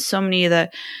do and so many of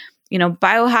the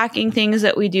biohacking things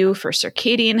that we do for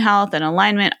circadian health and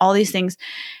alignment, all these things.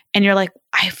 And you're like,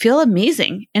 I feel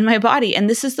amazing in my body. And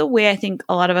this is the way I think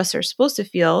a lot of us are supposed to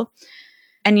feel.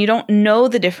 And you don't know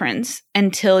the difference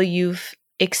until you've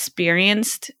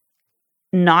experienced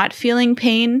not feeling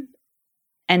pain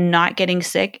and not getting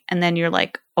sick. And then you're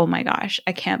like, oh my gosh,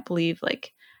 I can't believe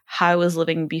like how I was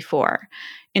living before.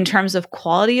 In terms of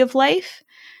quality of life,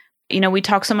 we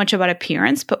talk so much about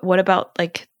appearance, but what about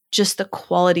like just the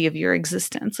quality of your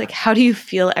existence? Like, how do you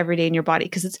feel every day in your body?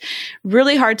 Because it's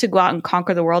really hard to go out and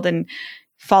conquer the world and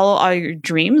follow all your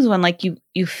dreams when like you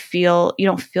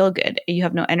don't feel good. You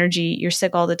have no energy. You're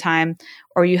sick all the time,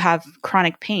 or you have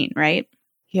chronic pain, right?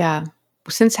 Yeah.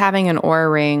 Since having an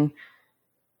Oura ring,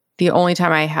 the only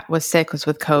time I was sick was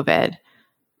with COVID.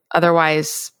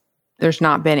 Otherwise, there's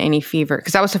not been any fever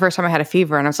because that was the first time I had a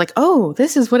fever. And I was like, oh,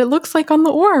 this is what it looks like on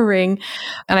the Oura ring.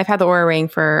 And I've had the Oura ring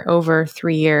for over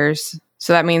 3 years.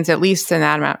 So that means at least in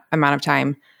that amount of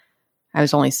time, I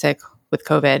was only sick with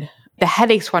COVID. The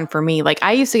headaches one for me, like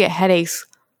I used to get headaches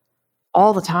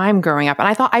all the time growing up. And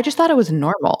I just thought it was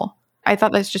normal. I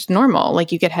thought that's just normal.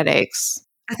 Like you get headaches.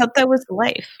 I thought that was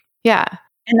life. Yeah.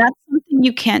 And that's something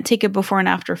you can't take a before and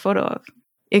after photo of.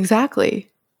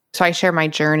 Exactly. So I share my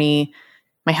journey,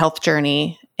 my health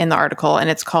journey in the article, and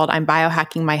it's called I'm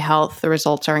Biohacking My Health. The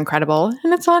results are incredible.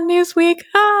 And it's on Newsweek.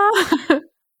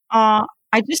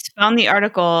 I just found the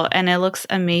article and it looks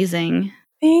amazing.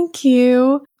 Thank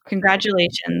you.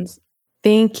 Congratulations.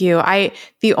 Thank you.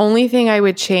 The only thing I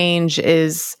would change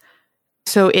is,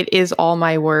 so it is all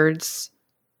my words,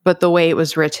 but the way it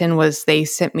was written was they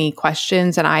sent me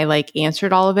questions and I like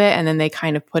answered all of it and then they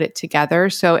kind of put it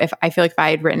together. So if I feel like if I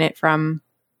had written it from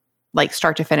like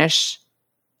start to finish,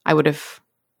 I would have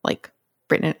like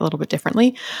written it a little bit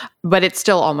differently, but it's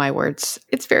still all my words.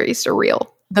 It's very surreal.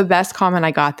 The best comment I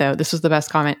got though, this was the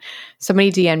best comment.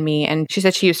 Somebody DM'd me and she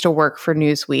said she used to work for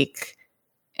Newsweek.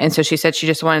 And so she said she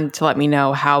just wanted to let me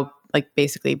know how like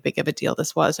basically big of a deal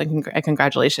this was and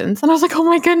congratulations. And I was like, oh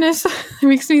my goodness, it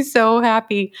makes me so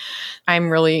happy. I'm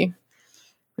really,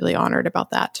 really honored about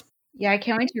that. Yeah, I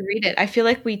can't wait to read it. I feel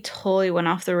like we totally went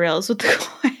off the rails with the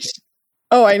question.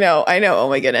 Oh, I know. Oh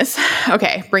my goodness.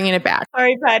 Okay, bringing it back.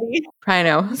 Sorry, Patty. I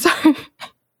know. Sorry.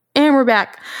 And we're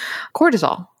back.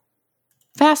 Cortisol.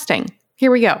 Fasting. Here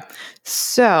we go.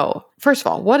 So, first of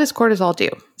all, what does cortisol do?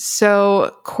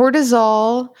 So,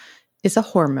 cortisol is a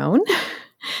hormone.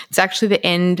 It's actually the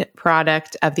end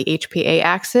product of the HPA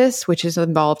axis, which is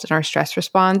involved in our stress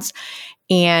response.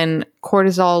 And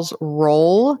cortisol's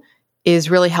role is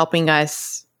really helping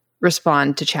us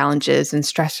respond to challenges and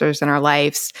stressors in our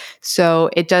lives.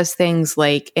 So it does things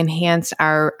like enhance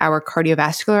our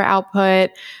cardiovascular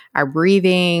output, our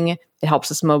breathing. It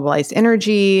helps us mobilize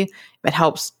energy. It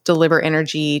helps deliver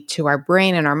energy to our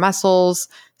brain and our muscles.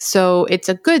 So it's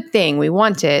a good thing. We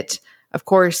want it. Of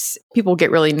course, people get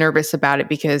really nervous about it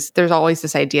because there's always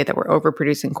this idea that we're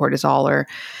overproducing cortisol or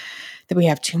that we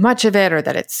have too much of it or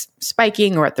that it's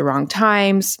spiking or at the wrong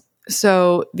times.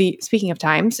 So speaking of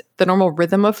times, the normal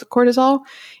rhythm of cortisol,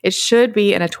 it should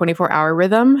be in a 24-hour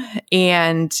rhythm,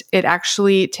 and it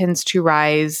actually tends to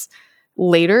rise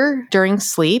later during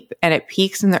sleep and it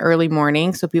peaks in the early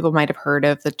morning. So people might have heard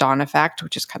of the dawn effect,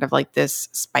 which is kind of like this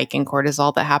spike in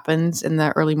cortisol that happens in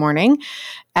the early morning.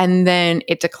 And then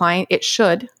it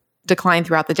should decline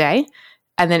throughout the day.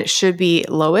 And then it should be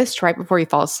lowest right before you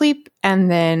fall asleep and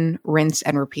then rinse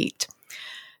and repeat.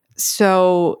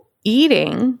 So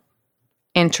eating,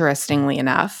 interestingly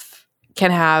enough,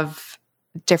 can have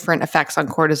different effects on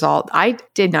cortisol. I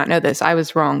did not know this. I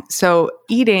was wrong. So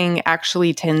eating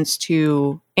actually tends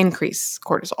to increase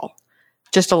cortisol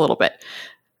just a little bit.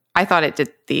 I thought it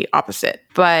did the opposite,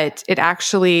 but it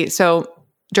actually, so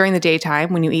during the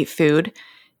daytime when you eat food,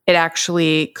 it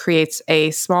actually creates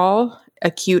a small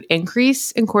acute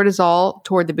increase in cortisol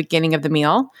toward the beginning of the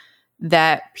meal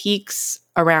that peaks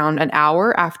around an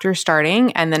hour after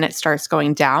starting, and then it starts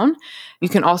going down. You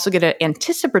can also get an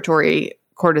anticipatory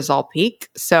cortisol peak.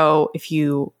 So if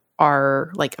you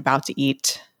are like about to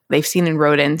eat, they've seen in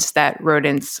rodents that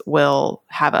rodents will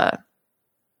have a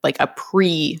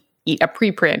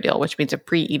pre-prandial, which means a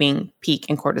pre-eating peak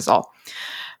in cortisol.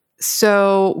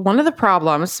 So one of the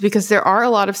problems, because there are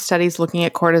a lot of studies looking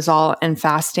at cortisol and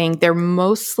fasting, they're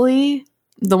mostly,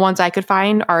 the ones I could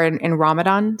find are in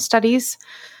Ramadan studies.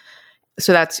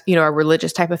 So that's, a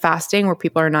religious type of fasting where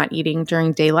people are not eating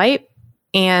during daylight.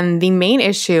 And the main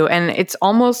issue, and it's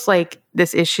almost like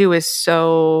this issue is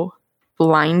so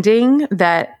blinding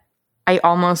that I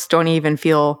almost don't even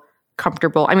feel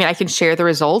comfortable. I mean, I can share the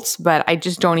results, but I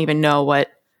just don't even know what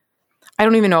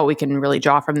we can really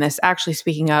draw from this. Actually,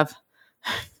 speaking of,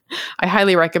 I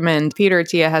highly recommend Peter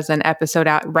Attia has an episode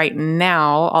out right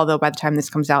now, although by the time this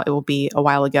comes out, it will be a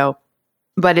while ago.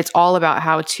 But it's all about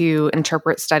how to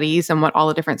interpret studies and what all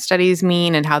the different studies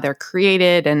mean and how they're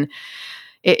created. And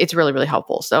it's really, really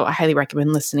helpful. So I highly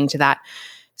recommend listening to that.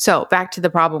 So back to the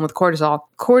problem with cortisol.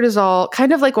 Cortisol,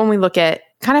 kind of like when we look at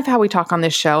kind of how we talk on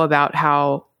this show about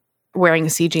how wearing a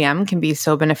CGM can be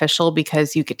so beneficial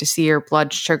because you get to see your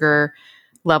blood sugar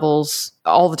levels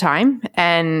all the time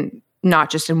and not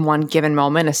just in one given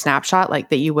moment, a snapshot like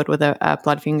that you would with a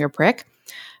blood finger prick.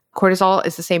 Cortisol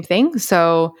is the same thing.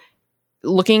 So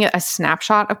looking at a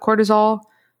snapshot of cortisol,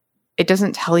 it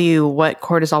doesn't tell you what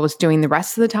cortisol was doing the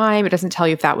rest of the time. It doesn't tell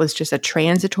you if that was just a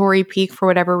transitory peak for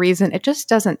whatever reason. It just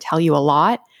doesn't tell you a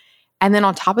lot. And then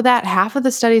on top of that, half of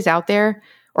the studies out there,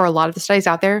 or a lot of the studies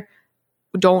out there,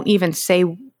 don't even say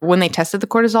when they tested the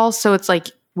cortisol. So it's like,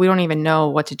 we don't even know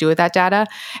what to do with that data.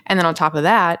 And then on top of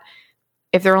that,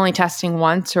 if they're only testing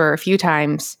once or a few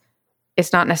times,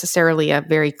 it's not necessarily a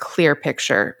very clear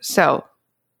picture. So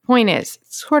point is,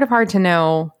 it's sort of hard to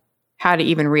know how to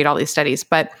even read all these studies.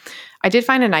 But I did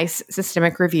find a nice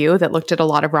systemic review that looked at a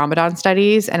lot of Ramadan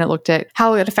studies and it looked at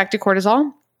how it affected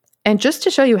cortisol. And just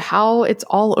to show you how it's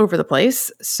all over the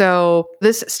place. So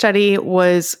this study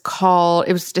was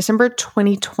December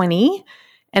 2020,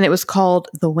 and it was called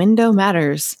The Window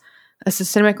Matters, a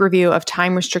systemic review of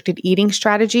time-restricted eating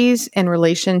strategies in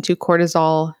relation to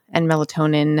cortisol and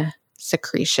melatonin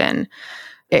secretion.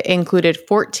 It included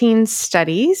 14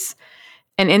 studies,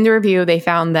 and in the review, they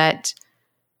found that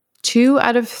 2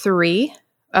 out of 3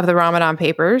 of the Ramadan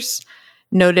papers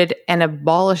noted an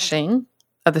abolishing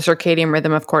of the circadian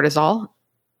rhythm of cortisol.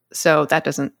 So that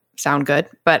doesn't sound good.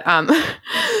 But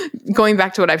going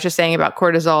back to what I was just saying about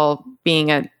cortisol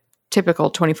being a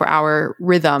typical 24-hour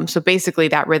rhythm. So basically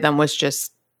that rhythm was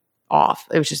just off.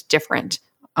 It was just different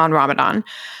on Ramadan.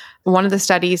 One of the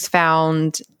studies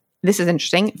found, this is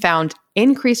interesting, found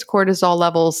increased cortisol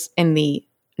levels in the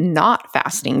not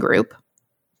fasting group.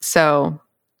 So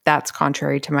that's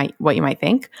contrary to what you might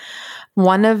think.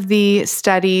 One of the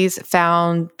studies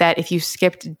found that if you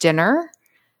skipped dinner,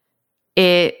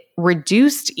 it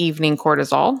reduced evening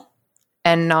cortisol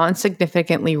and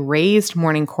non-significantly raised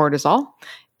morning cortisol.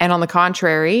 And on the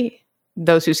contrary,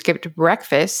 those who skipped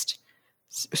breakfast,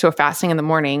 so fasting in the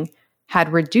morning,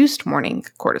 had reduced morning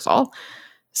cortisol.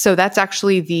 So that's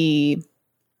actually the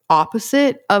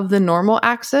opposite of the normal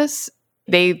axis.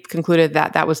 They concluded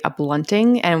that that was a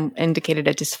blunting and indicated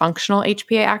a dysfunctional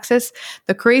HPA axis.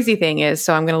 The crazy thing is,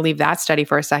 so I'm going to leave that study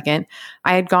for a second.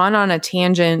 I had gone on a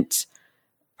tangent.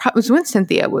 It was when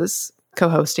Cynthia was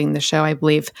co-hosting the show, I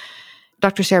believe.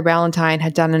 Dr. Sarah Ballantyne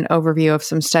had done an overview of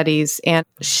some studies, and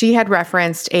she had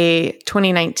referenced a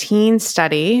 2019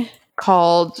 study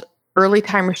called Early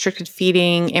Time Restricted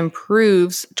Feeding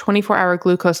Improves 24-Hour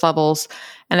Glucose Levels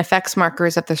and Affects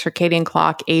Markers of the Circadian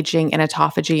Clock, Aging, and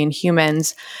Autophagy in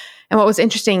Humans. And what was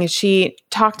interesting is she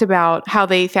talked about how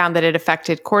they found that it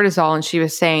affected cortisol, and she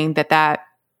was saying that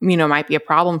might be a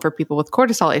problem for people with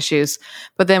cortisol issues.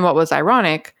 But then what was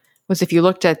ironic was if you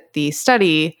looked at the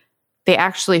study, they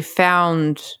actually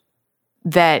found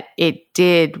that it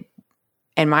did,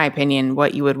 in my opinion,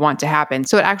 what you would want to happen.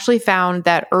 So it actually found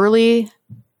that early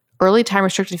time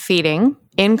restricted feeding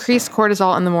increased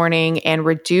cortisol in the morning and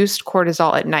reduced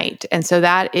cortisol at night. And so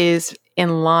that is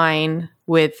in line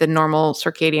with the normal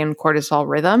circadian cortisol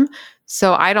rhythm.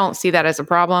 So I don't see that as a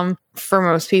problem for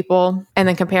most people. And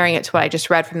then comparing it to what I just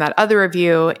read from that other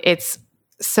review, it's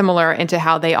similar into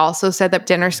how they also said that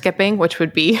dinner skipping, which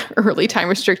would be early time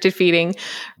restricted feeding,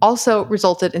 also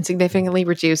resulted in significantly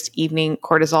reduced evening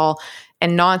cortisol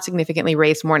and non-significantly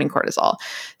raised morning cortisol.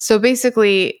 So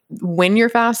basically, when you're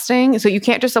fasting, so you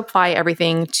can't just apply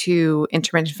everything to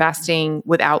intermittent fasting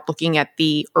without looking at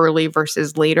the early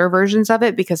versus later versions of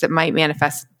it, because it might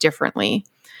manifest differently.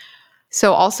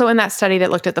 So also in that study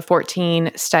that looked at the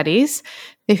 14 studies,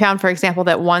 they found, for example,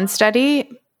 that one study,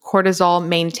 cortisol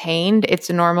maintained its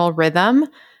normal rhythm,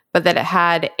 but that it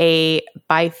had a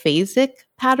biphasic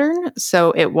pattern.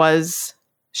 So it was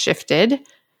shifted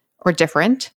or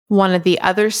different. One of the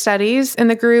other studies in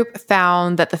the group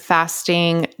found that the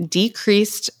fasting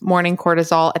decreased morning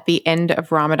cortisol at the end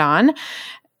of Ramadan.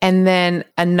 And then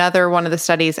another one of the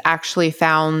studies actually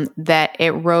found that it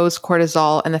rose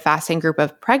cortisol in the fasting group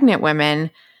of pregnant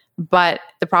women. But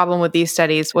the problem with these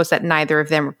studies was that neither of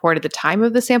them reported the time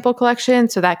of the sample collection.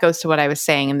 So that goes to what I was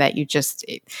saying, and that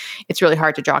it's really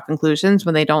hard to draw conclusions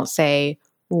when they don't say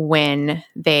when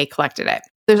they collected it.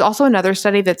 There's also another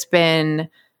study that's been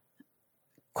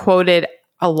quoted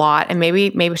a lot, and maybe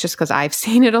it's just because I've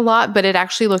seen it a lot, but it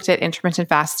actually looked at intermittent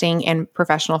fasting in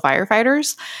professional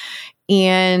firefighters.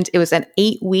 And it was an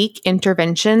 8-week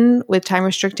intervention with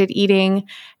time-restricted eating.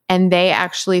 And they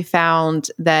actually found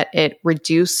that it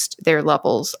reduced their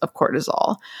levels of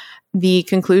cortisol. The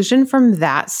conclusion from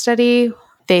that study,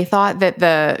 they thought that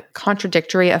the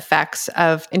contradictory effects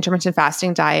of intermittent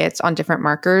fasting diets on different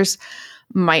markers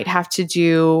might have to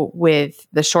do with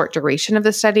the short duration of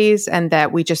the studies, and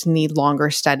that we just need longer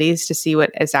studies to see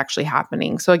what is actually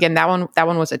happening. So again, that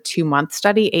one was a 2-month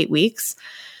study, 8 weeks.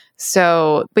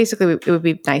 So basically, it would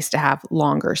be nice to have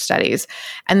longer studies.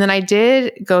 And then I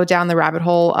did go down the rabbit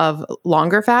hole of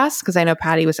longer fasts, because I know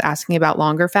Patty was asking about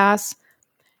longer fasts.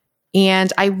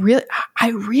 And I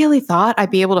really thought I'd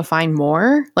be able to find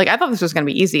more. Like, I thought this was going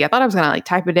to be easy. I thought I was going to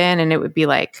type it in and it would be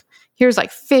like, here's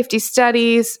 50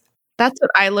 studies. That's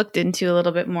what I looked into a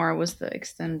little bit more, was the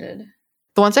extended.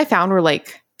 The ones I found were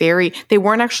they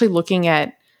weren't actually looking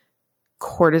at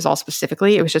cortisol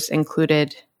specifically. It was just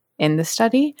included in the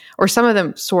study, or some of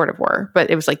them sort of were, but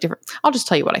it was different. I'll just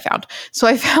tell you what I found. So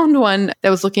I found one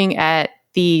that was looking at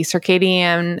the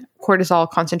circadian cortisol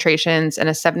concentrations in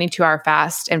a 72-hour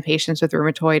fast in patients with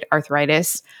rheumatoid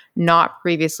arthritis, not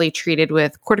previously treated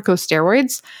with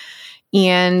corticosteroids.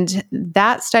 And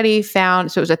that study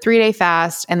found, so it was a 3-day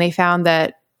fast, and they found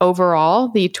that overall,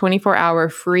 the 24-hour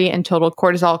free and total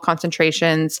cortisol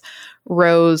concentrations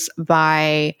rose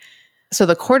by, so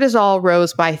the cortisol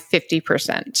rose by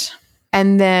 50%.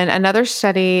 And then another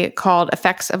study called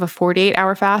Effects of a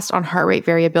 48-Hour Fast on Heart Rate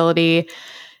Variability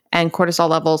and Cortisol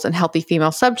Levels in Healthy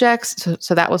Female Subjects.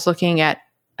 So that was looking at,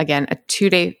 again, a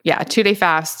two-day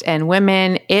fast in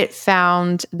women. It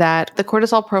found that the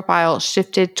cortisol profile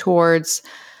shifted towards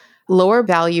lower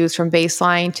values from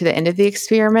baseline to the end of the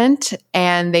experiment,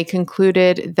 and they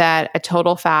concluded that a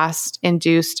total fast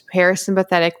induced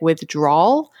parasympathetic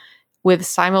withdrawal with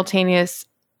simultaneous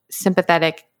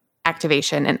sympathetic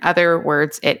activation. In other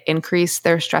words, it increased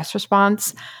their stress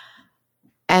response.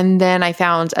 And then I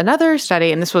found another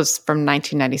study, and this was from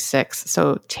 1996,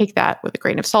 so take that with a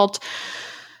grain of salt.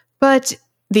 But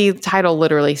the title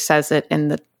literally says it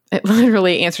it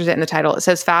literally answers it in the title. It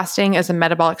says, fasting as a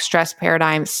metabolic stress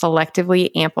paradigm selectively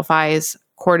amplifies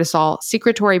cortisol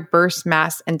secretory burst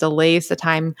mass and delays the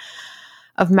time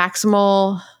of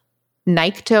maximal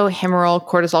nicotohumoral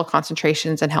cortisol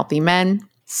concentrations in healthy men.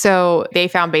 So they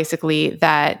found basically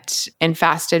that in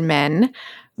fasted men,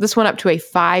 this went up to a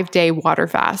 5-day water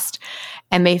fast,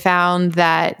 and they found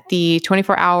that the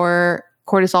 24-hour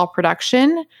cortisol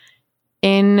production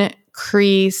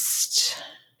increased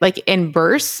in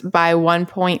bursts by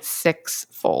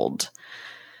 1.6-fold.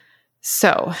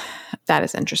 So that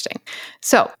is interesting.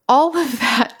 So all of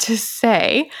that to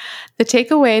say, the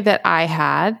takeaway that I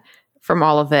had from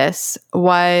all of this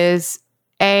was,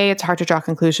 A, it's hard to draw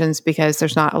conclusions because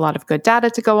there's not a lot of good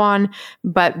data to go on,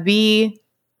 but B,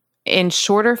 in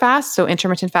shorter fasts, so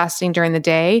intermittent fasting during the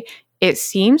day, it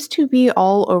seems to be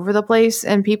all over the place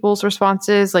in people's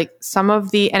responses. And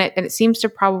it seems to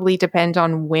probably depend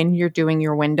on when you're doing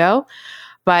your window,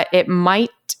 but it might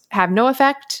have no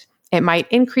effect. It might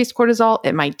increase cortisol.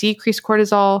 It might decrease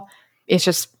cortisol. It's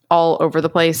just all over the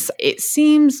place. It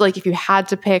seems like if you had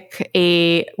to pick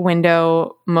a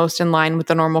window most in line with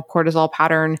the normal cortisol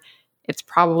pattern, it's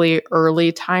probably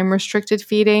early time restricted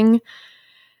feeding.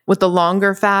 With the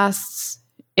longer fasts,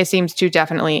 it seems to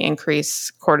definitely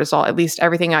increase cortisol. At least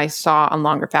everything I saw on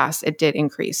longer fasts, it did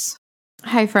increase.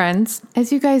 Hi, friends.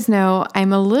 As you guys know,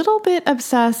 I'm a little bit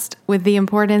obsessed with the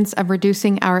importance of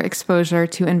reducing our exposure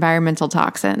to environmental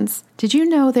toxins. Did you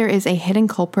know there is a hidden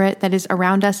culprit that is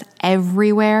around us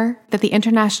everywhere that the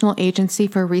International Agency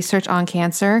for Research on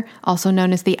Cancer, also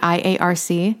known as the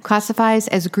IARC, classifies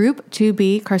as Group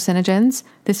 2B carcinogens?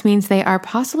 This means they are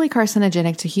possibly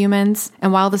carcinogenic to humans,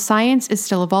 and while the science is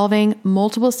still evolving,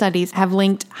 multiple studies have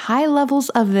linked high levels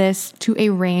of this to a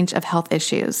range of health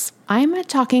issues. I'm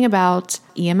talking about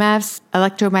EMFs,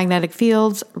 electromagnetic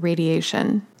fields,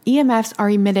 radiation. EMFs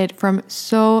are emitted from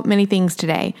so many things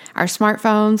today. Our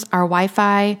smartphones, our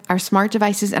Wi-Fi, our smart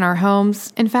devices in our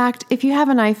homes. In fact, if you have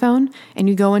an iPhone and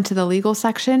you go into the legal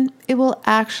section, it will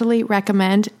actually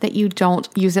recommend that you don't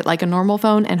use it like a normal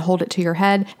phone and hold it to your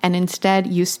head, and instead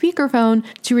use speakerphone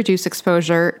to reduce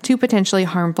exposure to potentially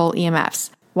harmful EMFs.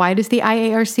 Why does the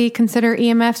IARC consider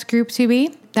EMFs Group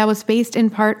 2B? That was based in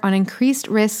part on increased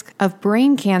risk of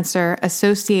brain cancer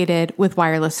associated with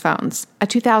wireless phones. A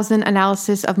 2000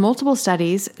 analysis of multiple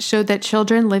studies showed that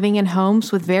children living in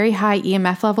homes with very high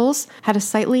EMF levels had a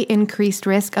slightly increased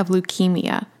risk of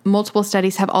leukemia. Multiple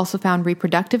studies have also found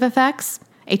reproductive effects.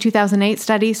 A 2008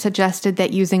 study suggested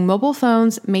that using mobile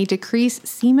phones may decrease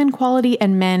semen quality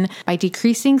in men by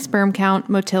decreasing sperm count,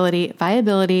 motility,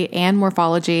 viability, and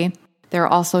morphology. There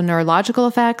are also neurological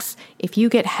effects. If you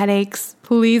get headaches,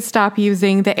 please stop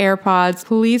using the AirPods.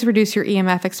 Please reduce your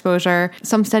EMF exposure.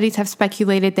 Some studies have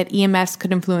speculated that EMFs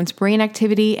could influence brain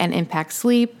activity and impact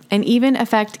sleep, and even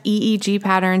affect EEG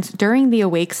patterns during the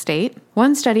awake state.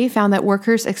 One study found that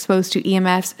workers exposed to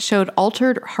EMFs showed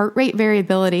altered heart rate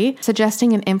variability,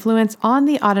 suggesting an influence on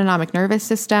the autonomic nervous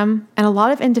system. And a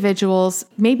lot of individuals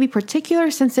may be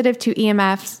particularly sensitive to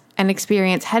EMFs and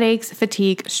experience headaches,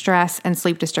 fatigue, stress, and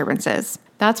sleep disturbances.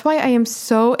 That's why I am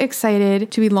so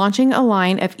excited to be launching a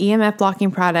line of EMF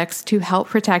blocking products to help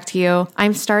protect you.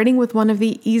 I'm starting with one of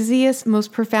the easiest,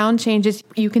 most profound changes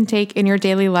you can take in your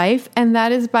daily life, and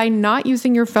that is by not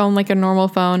using your phone like a normal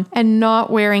phone and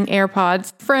not wearing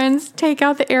AirPods. Friends, take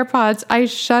out the AirPods. I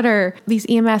shudder. These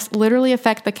EMFs literally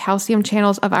affect the calcium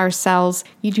channels of our cells.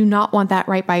 You do not want that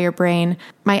right by your brain.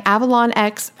 My Avalon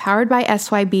X, powered by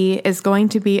SYB, is going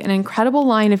to be an incredible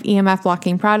line of EMF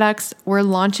blocking products. We're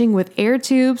launching with air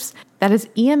tubes, That is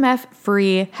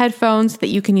EMF-free headphones that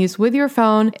you can use with your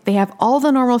phone. They have all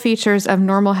the normal features of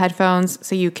normal headphones,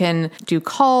 so you can do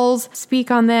calls,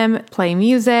 speak on them, play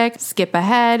music, skip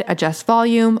ahead, adjust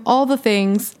volume, all the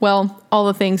things. Well, all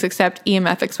the things except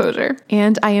EMF exposure.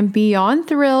 And I am beyond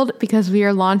thrilled because we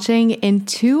are launching in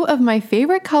two of my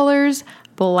favorite colors,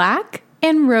 black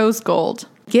and rose gold.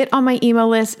 Get on my email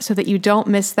list so that you don't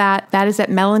miss that. That is at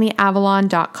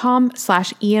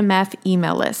melanieavalon.com/EMF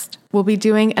email list. We'll be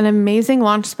doing an amazing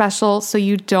launch special, so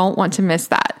you don't want to miss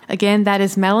that. Again, that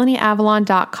is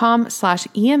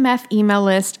melanieavalon.com/EMF email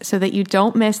list so that you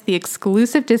don't miss the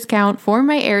exclusive discount for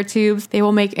my air tubes. They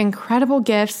will make incredible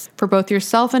gifts for both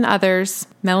yourself and others.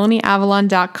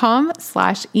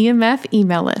 melanieavalon.com/EMF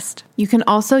email list. You can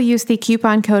also use the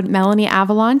coupon code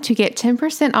MelanieAvalon to get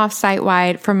 10% off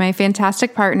site-wide from my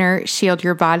fantastic partner, Shield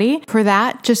Your Body. For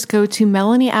that, just go to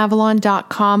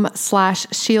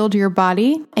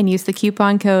melanieavalon.com/shieldyourbody and use the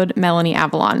coupon code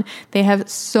MelanieAvalon. They have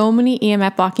so many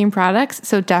EMF blocking products,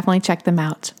 so definitely check them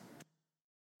out.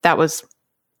 That was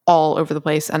all over the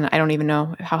place, and I don't even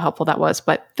know how helpful that was.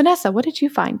 But Vanessa, what did you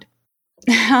find?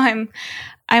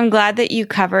 I'm glad that you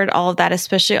covered all of that,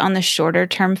 especially on the shorter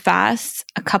term fasts.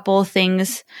 A couple of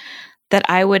things that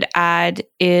I would add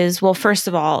is, well, first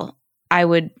of all, I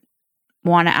would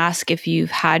want to ask if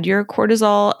you've had your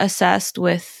cortisol assessed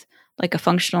with like a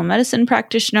functional medicine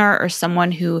practitioner or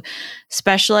someone who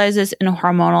specializes in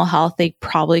hormonal health. They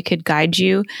probably could guide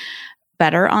you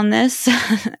better on this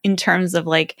in terms of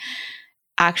like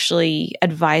actually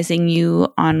advising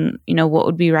you on, what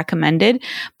would be recommended.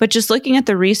 But just looking at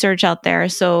the research out there,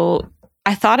 so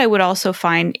I thought I would also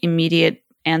find immediate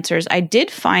answers. I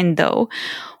did find, though,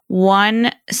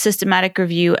 one systematic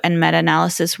review and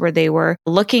meta-analysis where they were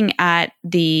looking at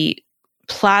the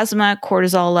plasma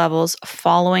cortisol levels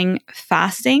following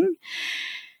fasting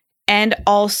and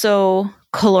also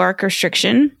caloric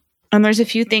restriction. And there's a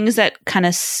few things that kind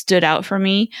of stood out for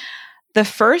me. The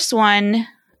first one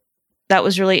that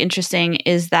was really interesting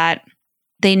is that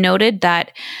they noted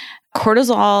that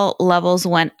cortisol levels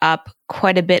went up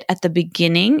quite a bit at the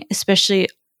beginning, especially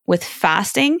with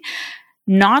fasting,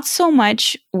 not so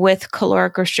much with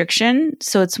caloric restriction.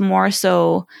 So it's more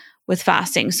so with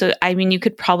fasting. So, I mean, you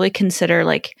could probably consider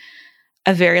like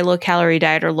a very low calorie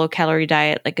diet or low calorie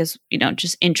diet, like as,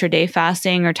 just intraday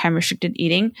fasting or time restricted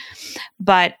eating.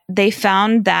 But they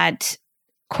found that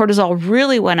cortisol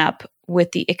really went up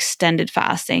with the extended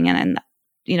fasting. And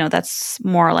that's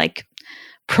more like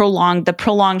the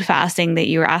prolonged fasting that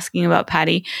you were asking about,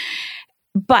 Patty.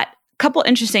 But a couple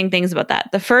interesting things about that.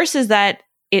 The first is that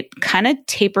it kind of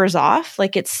tapers off,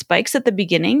 like it spikes at the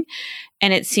beginning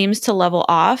and it seems to level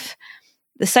off.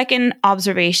 The second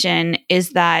observation is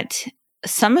that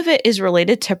some of it is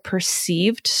related to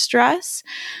perceived stress.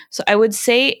 So I would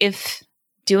say if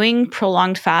doing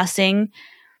prolonged fasting,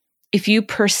 if you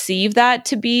perceive that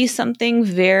to be something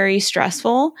very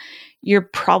stressful, you're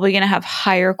probably going to have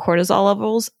higher cortisol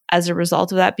levels as a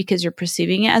result of that because you're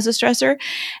perceiving it as a stressor.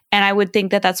 And I would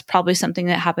think that that's probably something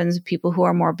that happens with people who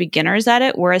are more beginners at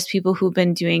it, whereas people who've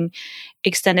been doing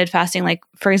extended fasting, like,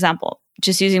 for example,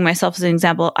 just using myself as an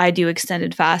example, I do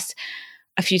extended fast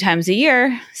a few times a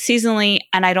year seasonally,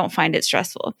 and I don't find it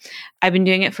stressful. I've been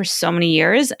doing it for so many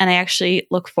years, and I actually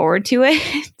look forward to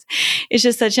it. It's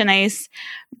just such a nice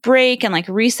break and like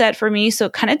reset for me. So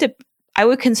kind of I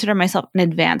would consider myself an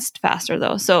advanced faster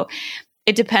though. So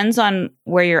it depends on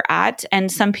where you're at.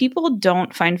 And some people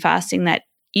don't find fasting that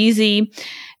easy.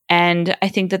 And I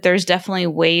think that there's definitely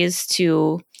ways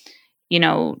to,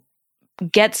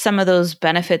 get some of those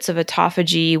benefits of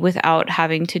autophagy without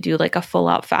having to do like a full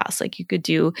out fast. Like you could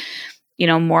do,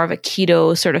 more of a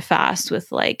keto sort of fast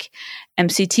with like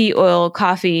MCT oil,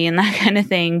 coffee, and that kind of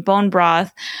thing, bone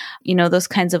broth, those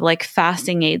kinds of like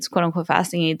fasting aids, quote unquote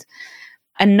fasting aids.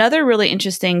 Another really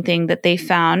interesting thing that they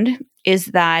found is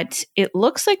that it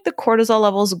looks like the cortisol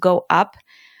levels go up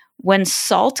when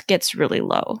salt gets really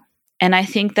low. And I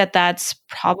think that that's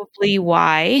probably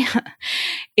why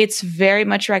it's very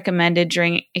much recommended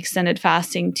during extended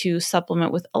fasting to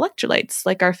supplement with electrolytes,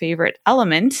 like our favorite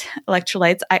element,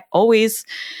 electrolytes. I always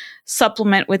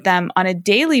supplement with them on a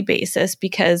daily basis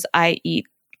because I eat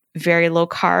very low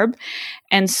carb.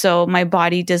 And so my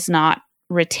body does not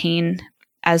retain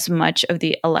as much of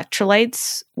the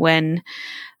electrolytes when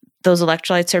those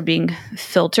electrolytes are being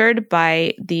filtered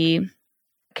by the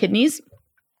kidneys.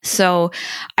 So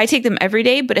I take them every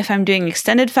day, but if I'm doing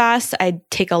extended fast, I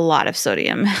take a lot of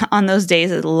sodium. On those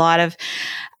days, a lot of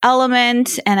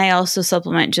element, and I also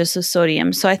supplement just with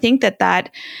sodium. So I think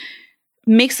that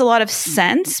makes a lot of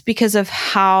sense because of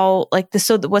how,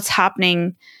 what's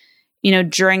happening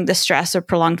during the stress of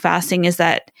prolonged fasting is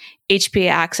that HPA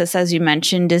axis, as you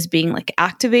mentioned, is being like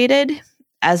activated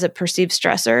as a perceived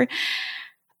stressor.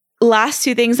 Last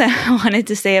two things I wanted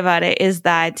to say about it is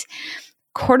that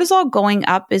cortisol going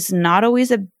up is not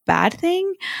always a bad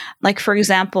thing. Like, for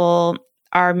example,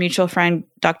 our mutual friend,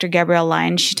 Dr. Gabrielle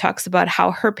Lyon, she talks about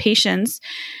how her patients,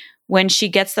 when she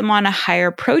gets them on a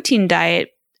higher protein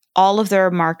diet, all of their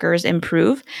markers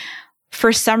improve.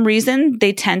 For some reason,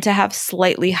 they tend to have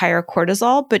slightly higher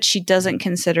cortisol, but she doesn't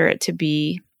consider it to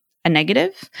be a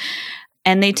negative.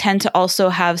 And they tend to also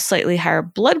have slightly higher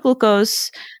blood glucose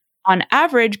on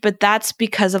average, but that's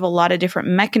because of a lot of different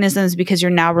mechanisms, because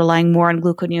you're now relying more on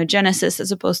gluconeogenesis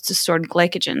as opposed to stored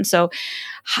glycogen. So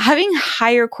having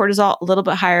higher cortisol, a little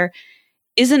bit higher,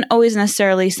 isn't always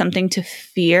necessarily something to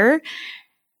fear.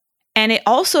 And it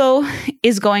also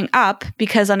is going up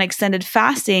because on extended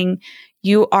fasting,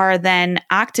 you are then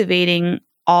activating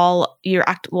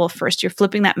first, you're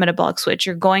flipping that metabolic switch.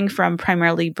 You're going from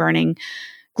primarily burning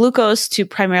glucose to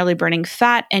primarily burning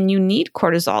fat, and you need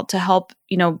cortisol to help,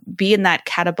 be in that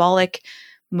catabolic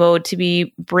mode, to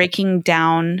be breaking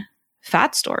down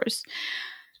fat stores.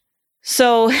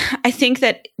 So I think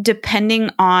that depending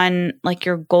on like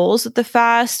your goals at the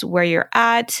fast, where you're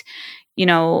at,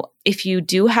 if you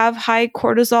do have high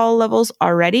cortisol levels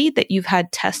already that you've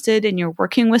had tested and you're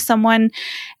working with someone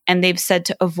and they've said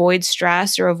to avoid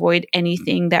stress or avoid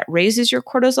anything that raises your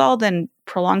cortisol, then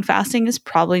prolonged fasting is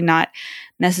probably not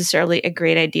necessarily a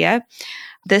great idea.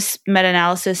 This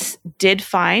meta-analysis did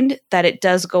find that it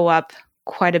does go up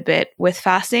quite a bit with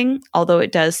fasting, although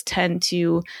it does tend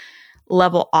to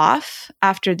level off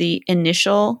after the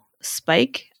initial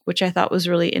spike, which I thought was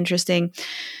really interesting.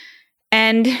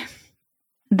 And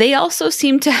they also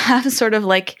seem to have sort of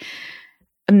like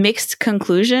a mixed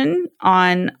conclusion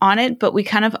on it, but we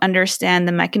kind of understand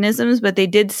the mechanisms. But they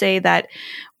did say that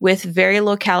with very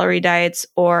low calorie diets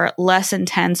or less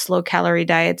intense low calorie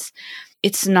diets,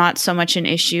 it's not so much an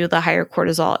issue. The higher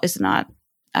cortisol is not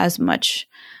as much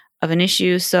of an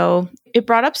issue. So it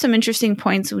brought up some interesting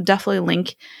points. We'll definitely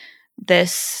link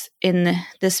this in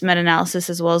this meta-analysis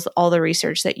as well as all the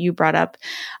research that you brought up.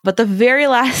 But the very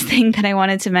last thing that I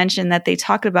wanted to mention that they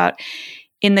talked about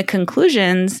in the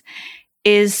conclusions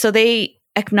is, so they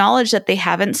acknowledge that they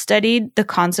haven't studied the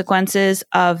consequences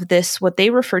of this, what they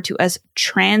refer to as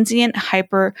transient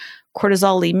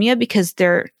hypercortisolemia, because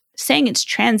they're saying it's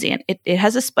transient. It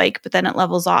has a spike, but then it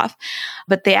levels off.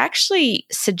 But they actually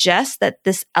suggest that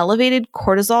this elevated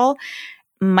cortisol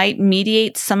might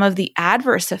mediate some of the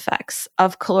adverse effects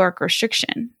of caloric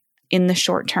restriction in the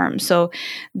short term. So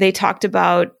they talked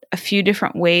about a few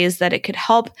different ways that it could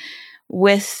help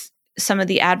with some of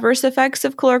the adverse effects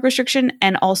of caloric restriction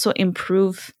and also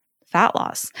improve fat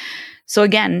loss. So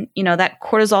again, that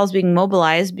cortisol is being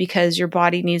mobilized because your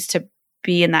body needs to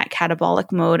be in that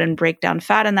catabolic mode and break down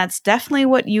fat. And that's definitely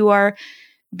what you are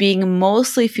being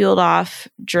mostly fueled off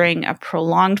during a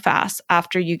prolonged fast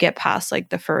after you get past like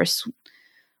the first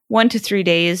 1 to 3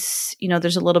 days.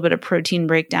 There's a little bit of protein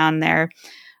breakdown there.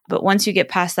 But once you get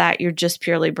past that, you're just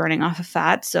purely running off of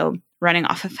fat. So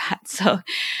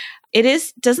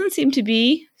it doesn't seem to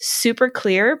be super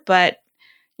clear, but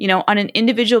on an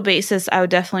individual basis, I would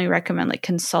definitely recommend like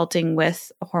consulting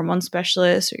with a hormone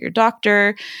specialist or your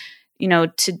doctor,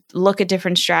 to look at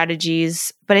different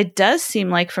strategies. But it does seem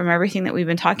like from everything that we've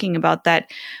been talking about that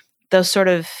those sort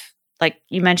of, like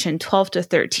you mentioned, 12 to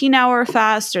 13 hour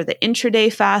fast or the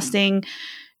intraday fasting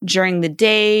during the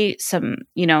day, some,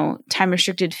 time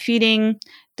restricted feeding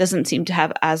doesn't seem to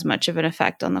have as much of an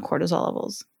effect on the cortisol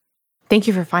levels. Thank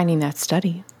you for finding that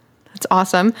study. That's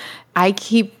awesome.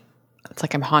 It's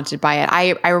like I'm haunted by it.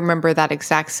 I remember that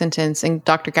exact sentence in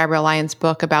Dr. Gabrielle Lyon's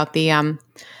book about the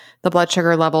blood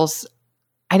sugar levels.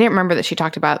 I didn't remember that she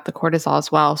talked about the cortisol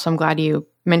as well. So I'm glad you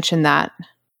mentioned that.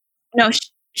 No,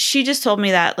 she just told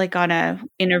me that like on a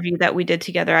interview that we did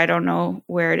together. I don't know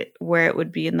where it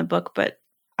would be in the book, but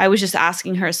I was just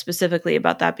asking her specifically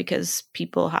about that because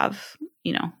people have,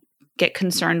 get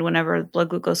concerned whenever blood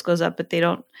glucose goes up, but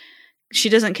she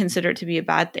doesn't consider it to be a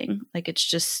bad thing. Like it's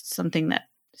just something that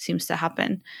seems to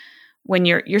happen when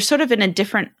you're sort of in a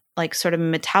different like sort of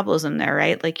metabolism there,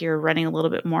 right? Like you're running a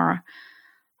little bit more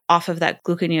off of that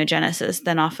gluconeogenesis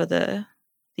than off of the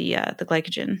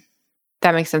glycogen.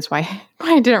 That makes sense why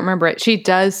I didn't remember it. She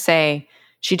does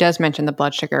mention the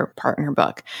blood sugar part in her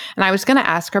book. And I was going to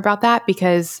ask her about that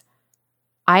because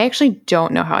I actually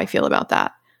don't know how I feel about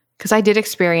that. Because I did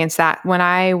experience that when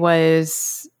I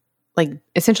was like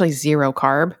essentially zero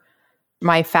carb,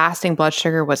 my fasting blood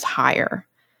sugar was higher.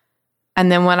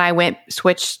 And then when I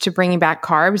switched to bringing back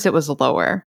carbs, it was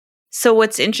lower. So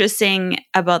what's interesting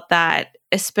about that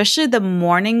especially the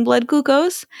morning blood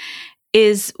glucose,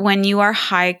 is when you are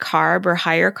high carb or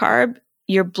higher carb,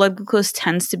 your blood glucose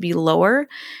tends to be lower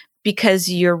because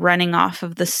you're running off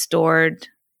of the stored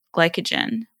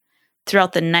glycogen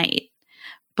throughout the night.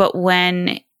 But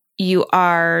when you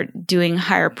are doing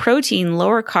higher protein,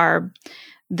 lower carb,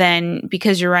 then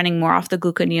because you're running more off the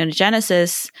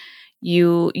gluconeogenesis,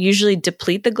 you usually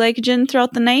deplete the glycogen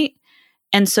throughout the night.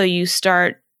 And so you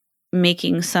start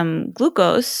making some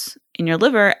glucose in your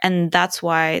liver, and that's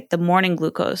why the morning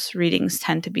glucose readings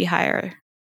tend to be higher.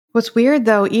 What's weird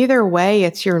though, either way,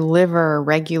 it's your liver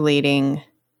regulating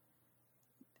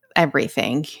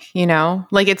everything,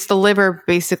 like it's the liver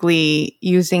basically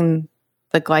using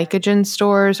the glycogen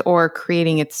stores or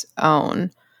creating its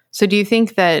own. So do you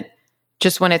think that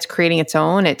just when it's creating its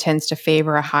own, it tends to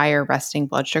favor a higher resting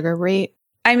blood sugar rate?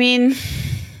 I mean,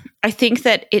 I think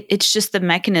that it's just the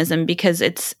mechanism, because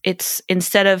it's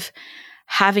instead of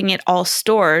having it all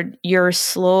stored, you're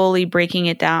slowly breaking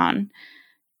it down.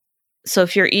 So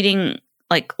if you're eating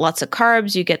like lots of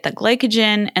carbs, you get the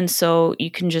glycogen, and so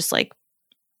you can just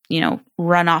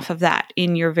run off of that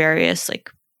in your various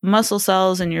like muscle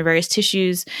cells and your various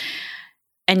tissues.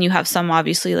 And you have some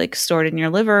obviously like stored in your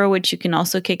liver, which you can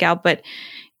also kick out. But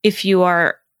if you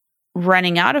are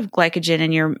running out of glycogen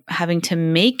and you're having to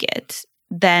make it,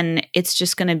 then it's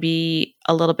just going to be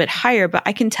a little bit higher. But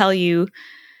I can tell you,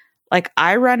 like,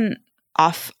 I run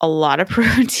off a lot of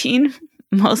protein,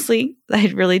 mostly. I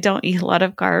really don't eat a lot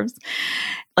of carbs.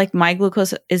 Like, my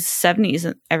glucose is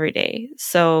 70s every day.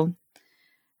 So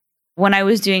when I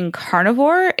was doing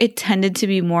carnivore, it tended to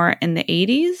be more in the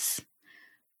 80s.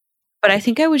 But I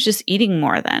think I was just eating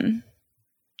more then.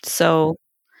 So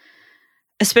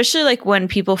especially like when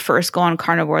people first go on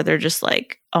carnivore, they're just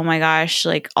like, oh my gosh,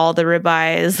 like all the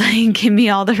ribeyes, like give me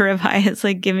all the ribeyes,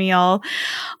 like give me all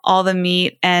the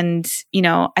meat. And,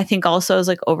 I think also I was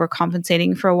like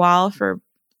overcompensating for a while for,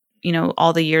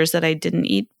 all the years that I didn't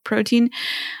eat protein.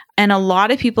 And a lot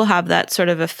of people have that sort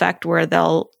of effect where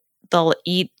they'll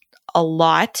eat a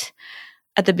lot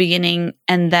at the beginning,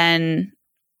 and then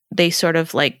they sort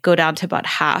of like go down to about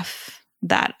half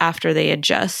that after they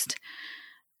adjust.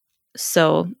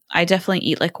 So I definitely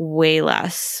eat like way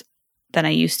less than I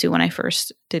used to when I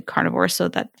first did carnivore. So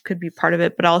that could be part of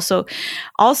it. But also,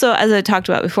 as I talked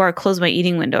about before, I close my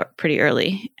eating window pretty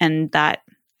early. And that,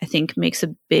 I think, makes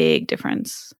a big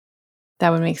difference. That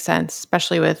would make sense,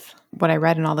 especially with what I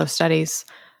read in all those studies.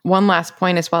 One last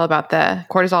point as well about the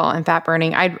cortisol and fat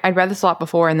burning. I'd read this a lot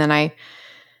before, and then I,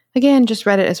 again, just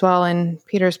read it as well in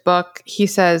Peter's book. He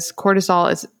says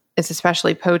cortisol is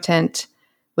especially potent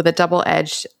with a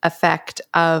double-edged effect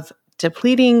of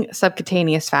depleting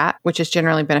subcutaneous fat, which is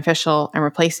generally beneficial, and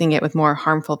replacing it with more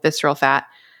harmful visceral fat.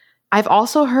 I've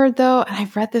also heard, though, and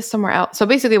I've read this somewhere else. So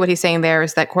basically what he's saying there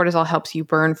is that cortisol helps you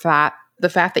burn fat, the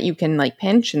fat that you can like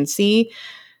pinch and see,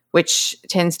 which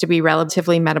tends to be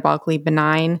relatively metabolically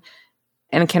benign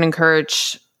and can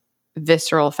encourage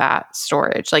visceral fat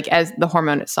storage, like as the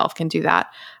hormone itself can do that.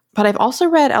 But I've also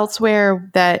read elsewhere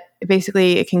that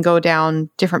basically it can go down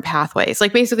different pathways.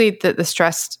 Like basically the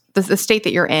stress, the state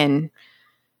that you're in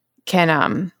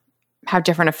can have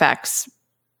different effects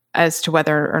as to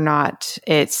whether or not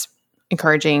it's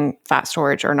encouraging fat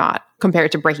storage or not,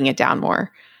 compared to breaking it down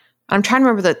more. I'm trying to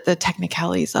remember the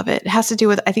technicalities of it. It has to do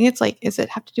with, I think it's like, is it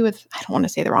have to do with, I don't want to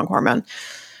say the wrong hormone.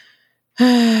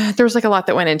 There was like a lot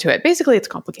that went into it. Basically, it's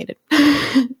complicated,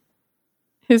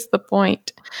 is the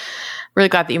point. Really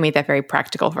glad that you made that very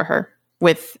practical for her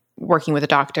with working with a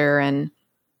doctor and,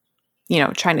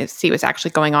 trying to see what's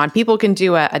actually going on. People can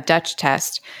do a Dutch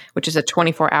test, which is a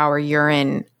 24-hour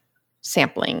urine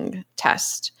sampling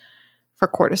test for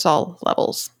cortisol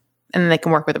levels. And then they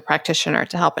can work with a practitioner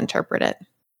to help interpret it.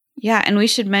 Yeah, and we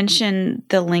should mention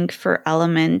the link for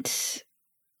Element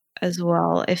as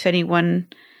well, if anyone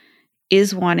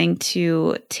is wanting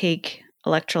to take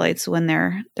electrolytes when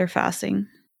they're fasting.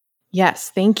 Yes,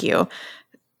 thank you.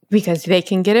 Because they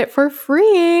can get it for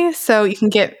free. So you can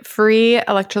get free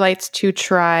electrolytes to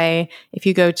try if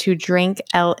you go to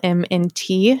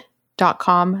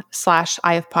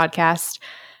drinklmnt.com/ifpodcast,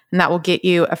 and that will get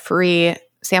you a free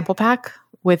sample pack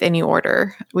with any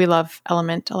order. We love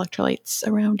Element electrolytes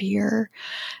around here.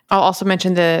 I'll also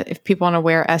mention if people want to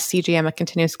wear a CGM, a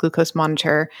continuous glucose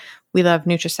monitor, we love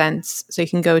NutriSense. So you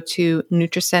can go to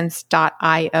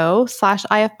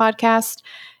nutrisense.io/ifpodcast,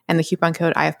 and the coupon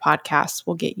code ifpodcast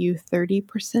will get you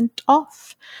 30%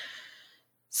 off.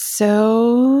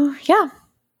 So yeah.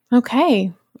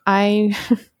 Okay. It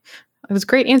was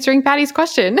great answering Patty's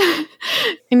question.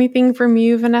 Anything from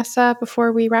you, Vanessa,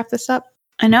 before we wrap this up?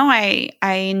 I know I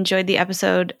enjoyed the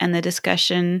episode and the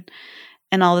discussion,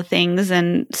 and all the things.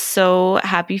 And so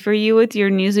happy for you with your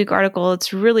Newsweek article.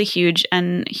 It's really huge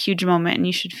and a huge moment, and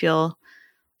you should feel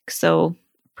so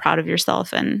proud of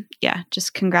yourself. And yeah,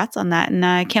 just congrats on that. And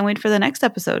I can't wait for the next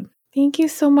episode. Thank you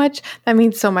so much. That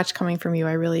means so much coming from you.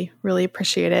 I really, really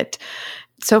appreciate it.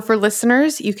 So for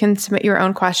listeners, you can submit your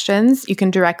own questions. You can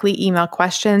directly email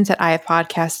questions at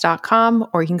ifpodcast.com,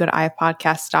 or you can go to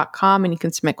ifpodcast.com and you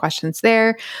can submit questions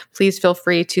there. Please feel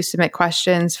free to submit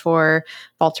questions for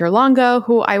Walter Longo,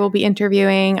 who I will be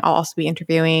interviewing. I'll also be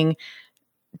interviewing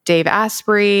Dave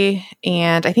Asprey,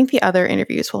 and I think the other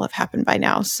interviews will have happened by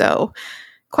now. So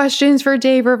questions for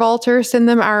Dave or Walter, send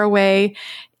them our way.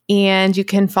 And you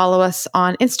can follow us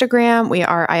on Instagram. We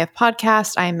are IF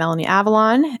Podcast. I am Melanie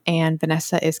Avalon, and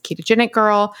Vanessa is Ketogenic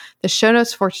Girl. The show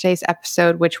notes for today's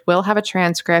episode, which will have a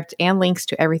transcript and links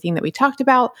to everything that we talked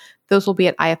about, those will be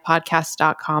at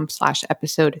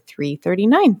ifpodcast.com/episode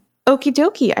 339. Okie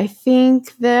dokie. I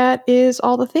think that is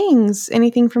all the things.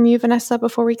 Anything from you, Vanessa,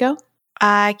 before we go?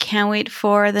 I can't wait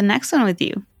for the next one with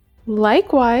you.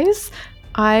 Likewise.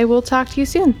 I will talk to you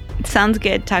soon. Sounds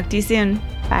good. Talk to you soon.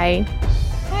 Bye.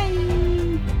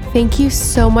 Thank you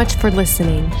so much for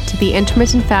listening to the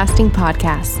Intermittent Fasting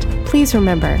Podcast. Please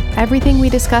remember, everything we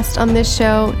discussed on this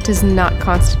show does not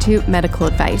constitute medical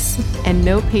advice, and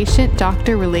no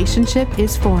patient-doctor relationship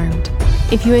is formed.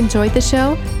 If you enjoyed the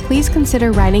show, please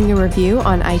consider writing a review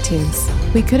on iTunes.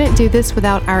 We couldn't do this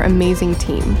without our amazing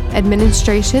team.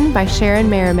 Administration by Sharon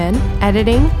Merriman,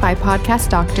 editing by Podcast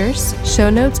Doctors, show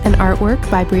notes and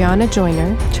artwork by Brianna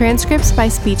Joyner, transcripts by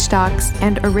Speech Docs,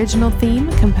 and original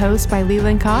theme composed by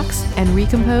Leland Cox and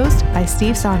recomposed by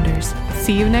Steve Saunders.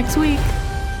 See you next week.